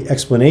the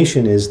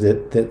explanation is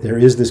that there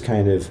is this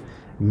kind of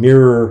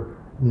mirror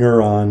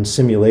neuron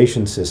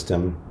simulation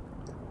system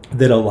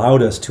that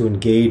allowed us to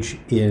engage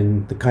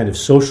in the kind of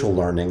social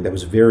learning that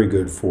was very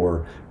good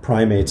for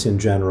primates in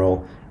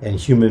general and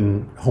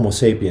human Homo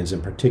sapiens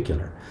in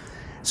particular.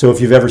 So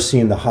if you've ever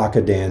seen the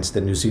haka dance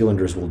that New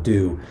Zealanders will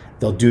do,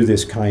 they'll do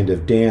this kind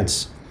of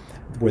dance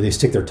where they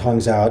stick their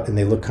tongues out and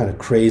they look kind of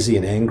crazy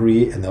and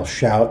angry, and they'll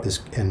shout this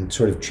and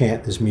sort of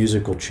chant this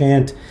musical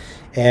chant.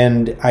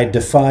 And I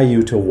defy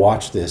you to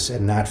watch this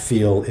and not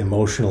feel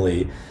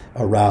emotionally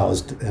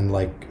aroused and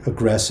like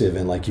aggressive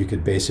and like you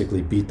could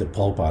basically beat the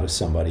pulp out of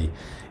somebody.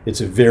 It's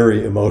a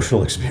very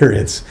emotional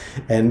experience,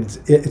 and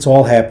it's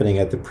all happening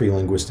at the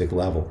pre-linguistic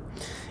level.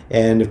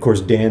 And of course,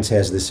 dance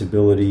has this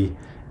ability.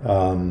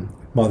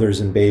 Mothers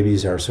and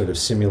babies are sort of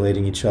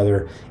simulating each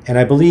other. And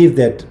I believe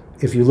that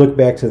if you look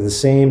back to the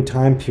same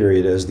time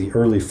period as the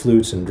early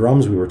flutes and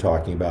drums we were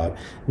talking about,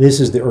 this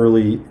is the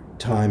early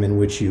time in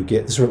which you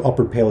get the sort of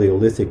upper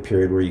Paleolithic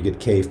period where you get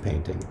cave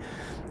painting.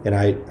 And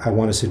I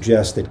want to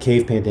suggest that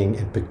cave painting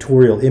and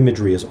pictorial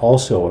imagery is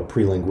also a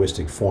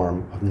pre-linguistic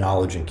form of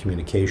knowledge and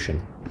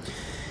communication.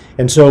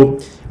 And so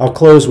I'll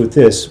close with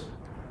this.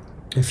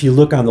 If you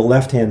look on the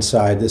left-hand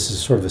side, this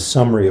is sort of a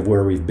summary of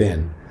where we've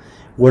been.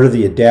 What are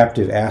the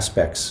adaptive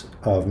aspects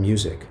of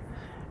music?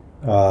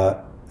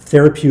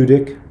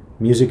 Therapeutic.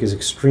 Music is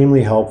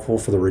extremely helpful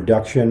for the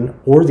reduction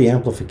or the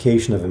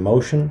amplification of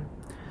emotion.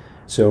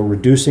 So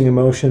reducing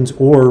emotions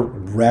or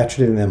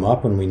ratcheting them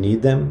up when we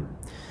need them.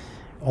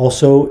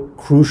 Also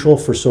crucial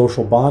for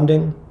social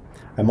bonding.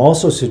 I'm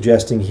also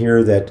suggesting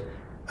here that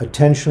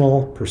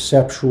attentional,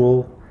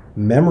 perceptual,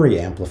 memory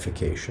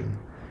amplification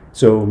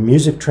So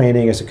music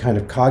training is a kind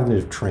of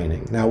cognitive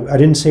training. Now, I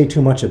didn't say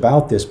too much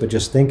about this, but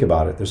just think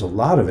about it. There's a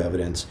lot of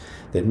evidence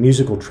that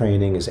musical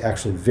training is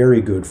actually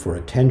very good for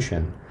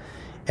attention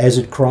as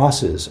it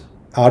crosses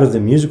out of the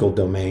musical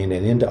domain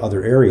and into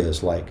other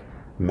areas like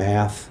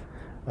math.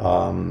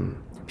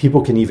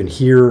 People can even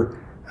hear,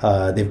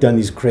 they've done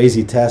these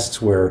crazy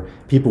tests where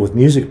people with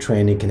music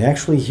training can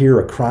actually hear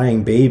a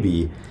crying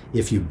baby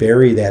if you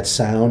bury that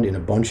sound in a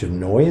bunch of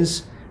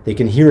noise. They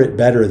can hear it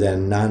better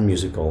than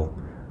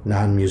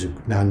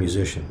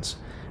non-musicians.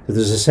 So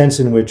there's a sense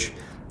in which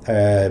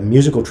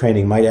musical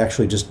training might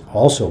actually just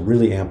also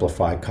really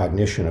amplify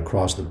cognition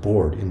across the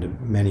board into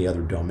many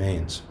other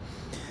domains.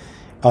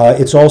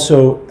 It's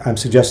also, I'm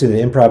suggesting that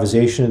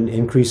improvisation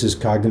increases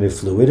cognitive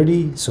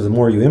fluidity. So the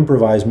more you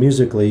improvise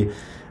musically,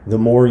 the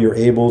more you're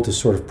able to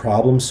sort of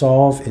problem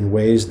solve in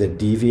ways that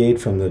deviate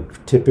from the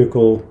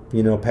typical,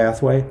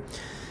 pathway.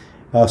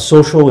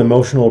 Social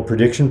emotional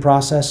prediction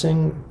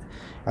processing.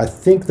 I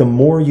think the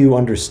more you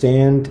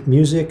understand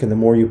music and the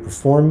more you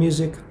perform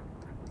music,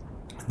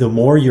 the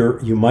more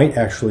you might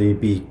actually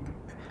be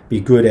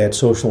good at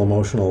social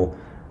emotional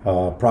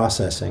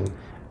processing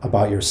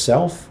about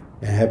yourself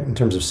and in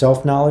terms of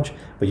self-knowledge,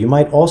 but you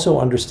might also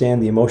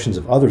understand the emotions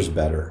of others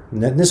better.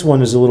 And this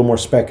one is a little more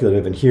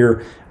speculative, and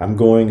here I'm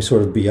going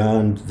sort of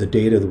beyond the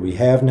data that we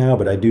have now,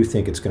 but I do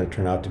think it's going to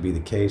turn out to be the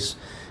case.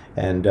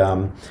 And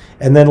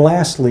then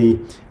lastly,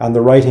 on the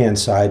right-hand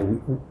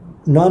side,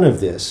 none of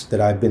this that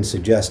I've been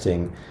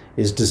suggesting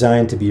is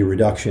designed to be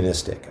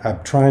reductionistic.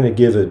 I'm trying to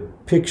give a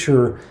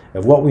picture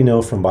of what we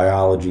know from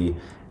biology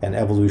and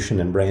evolution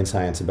and brain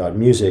science about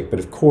music, but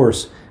of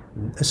course,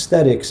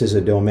 aesthetics is a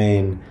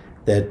domain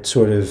that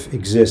sort of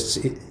exists,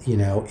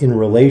 in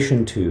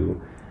relation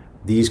to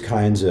these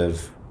kinds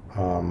of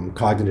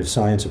cognitive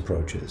science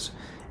approaches.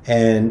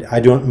 And I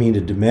don't mean to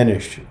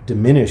diminish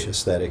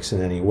aesthetics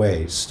in any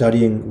way.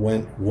 Studying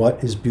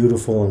what is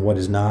beautiful and what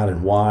is not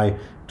and why,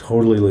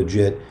 totally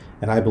legit,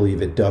 and I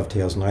believe it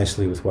dovetails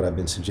nicely with what I've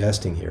been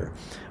suggesting here.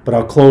 But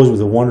I'll close with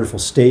a wonderful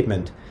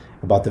statement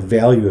about the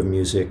value of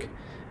music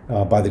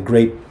by the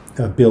great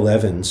Bill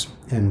Evans,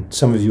 and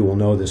some of you will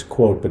know this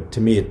quote, but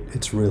to me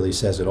it really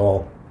says it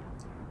all.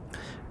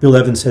 Bill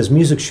Evans says,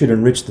 "Music should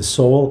enrich the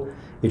soul.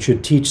 It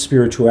should teach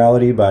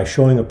spirituality by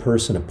showing a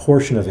person a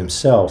portion of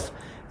himself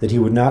that he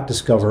would not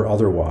discover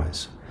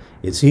otherwise.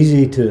 It's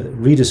easy to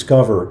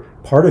rediscover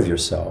part of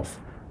yourself,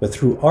 but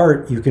through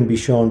art you can be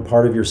shown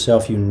part of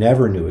yourself you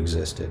never knew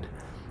existed.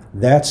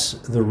 That's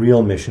the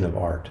real mission of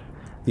art.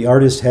 The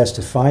artist has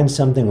to find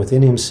something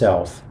within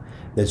himself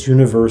that's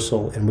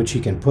universal and which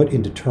he can put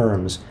into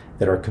terms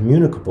that are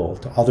communicable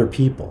to other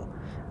people.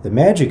 The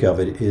magic of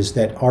it is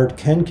that art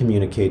can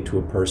communicate to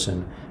a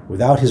person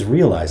without his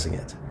realizing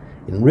it.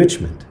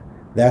 Enrichment,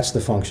 that's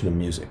the function of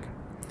music."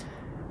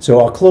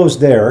 So I'll close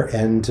there,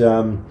 and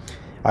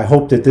I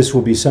hope that this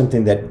will be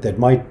something that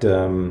might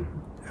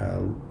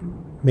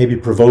maybe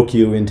provoke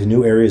you into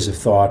new areas of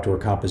thought or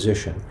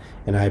composition.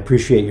 And I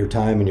appreciate your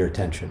time and your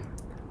attention.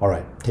 All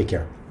right, take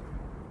care.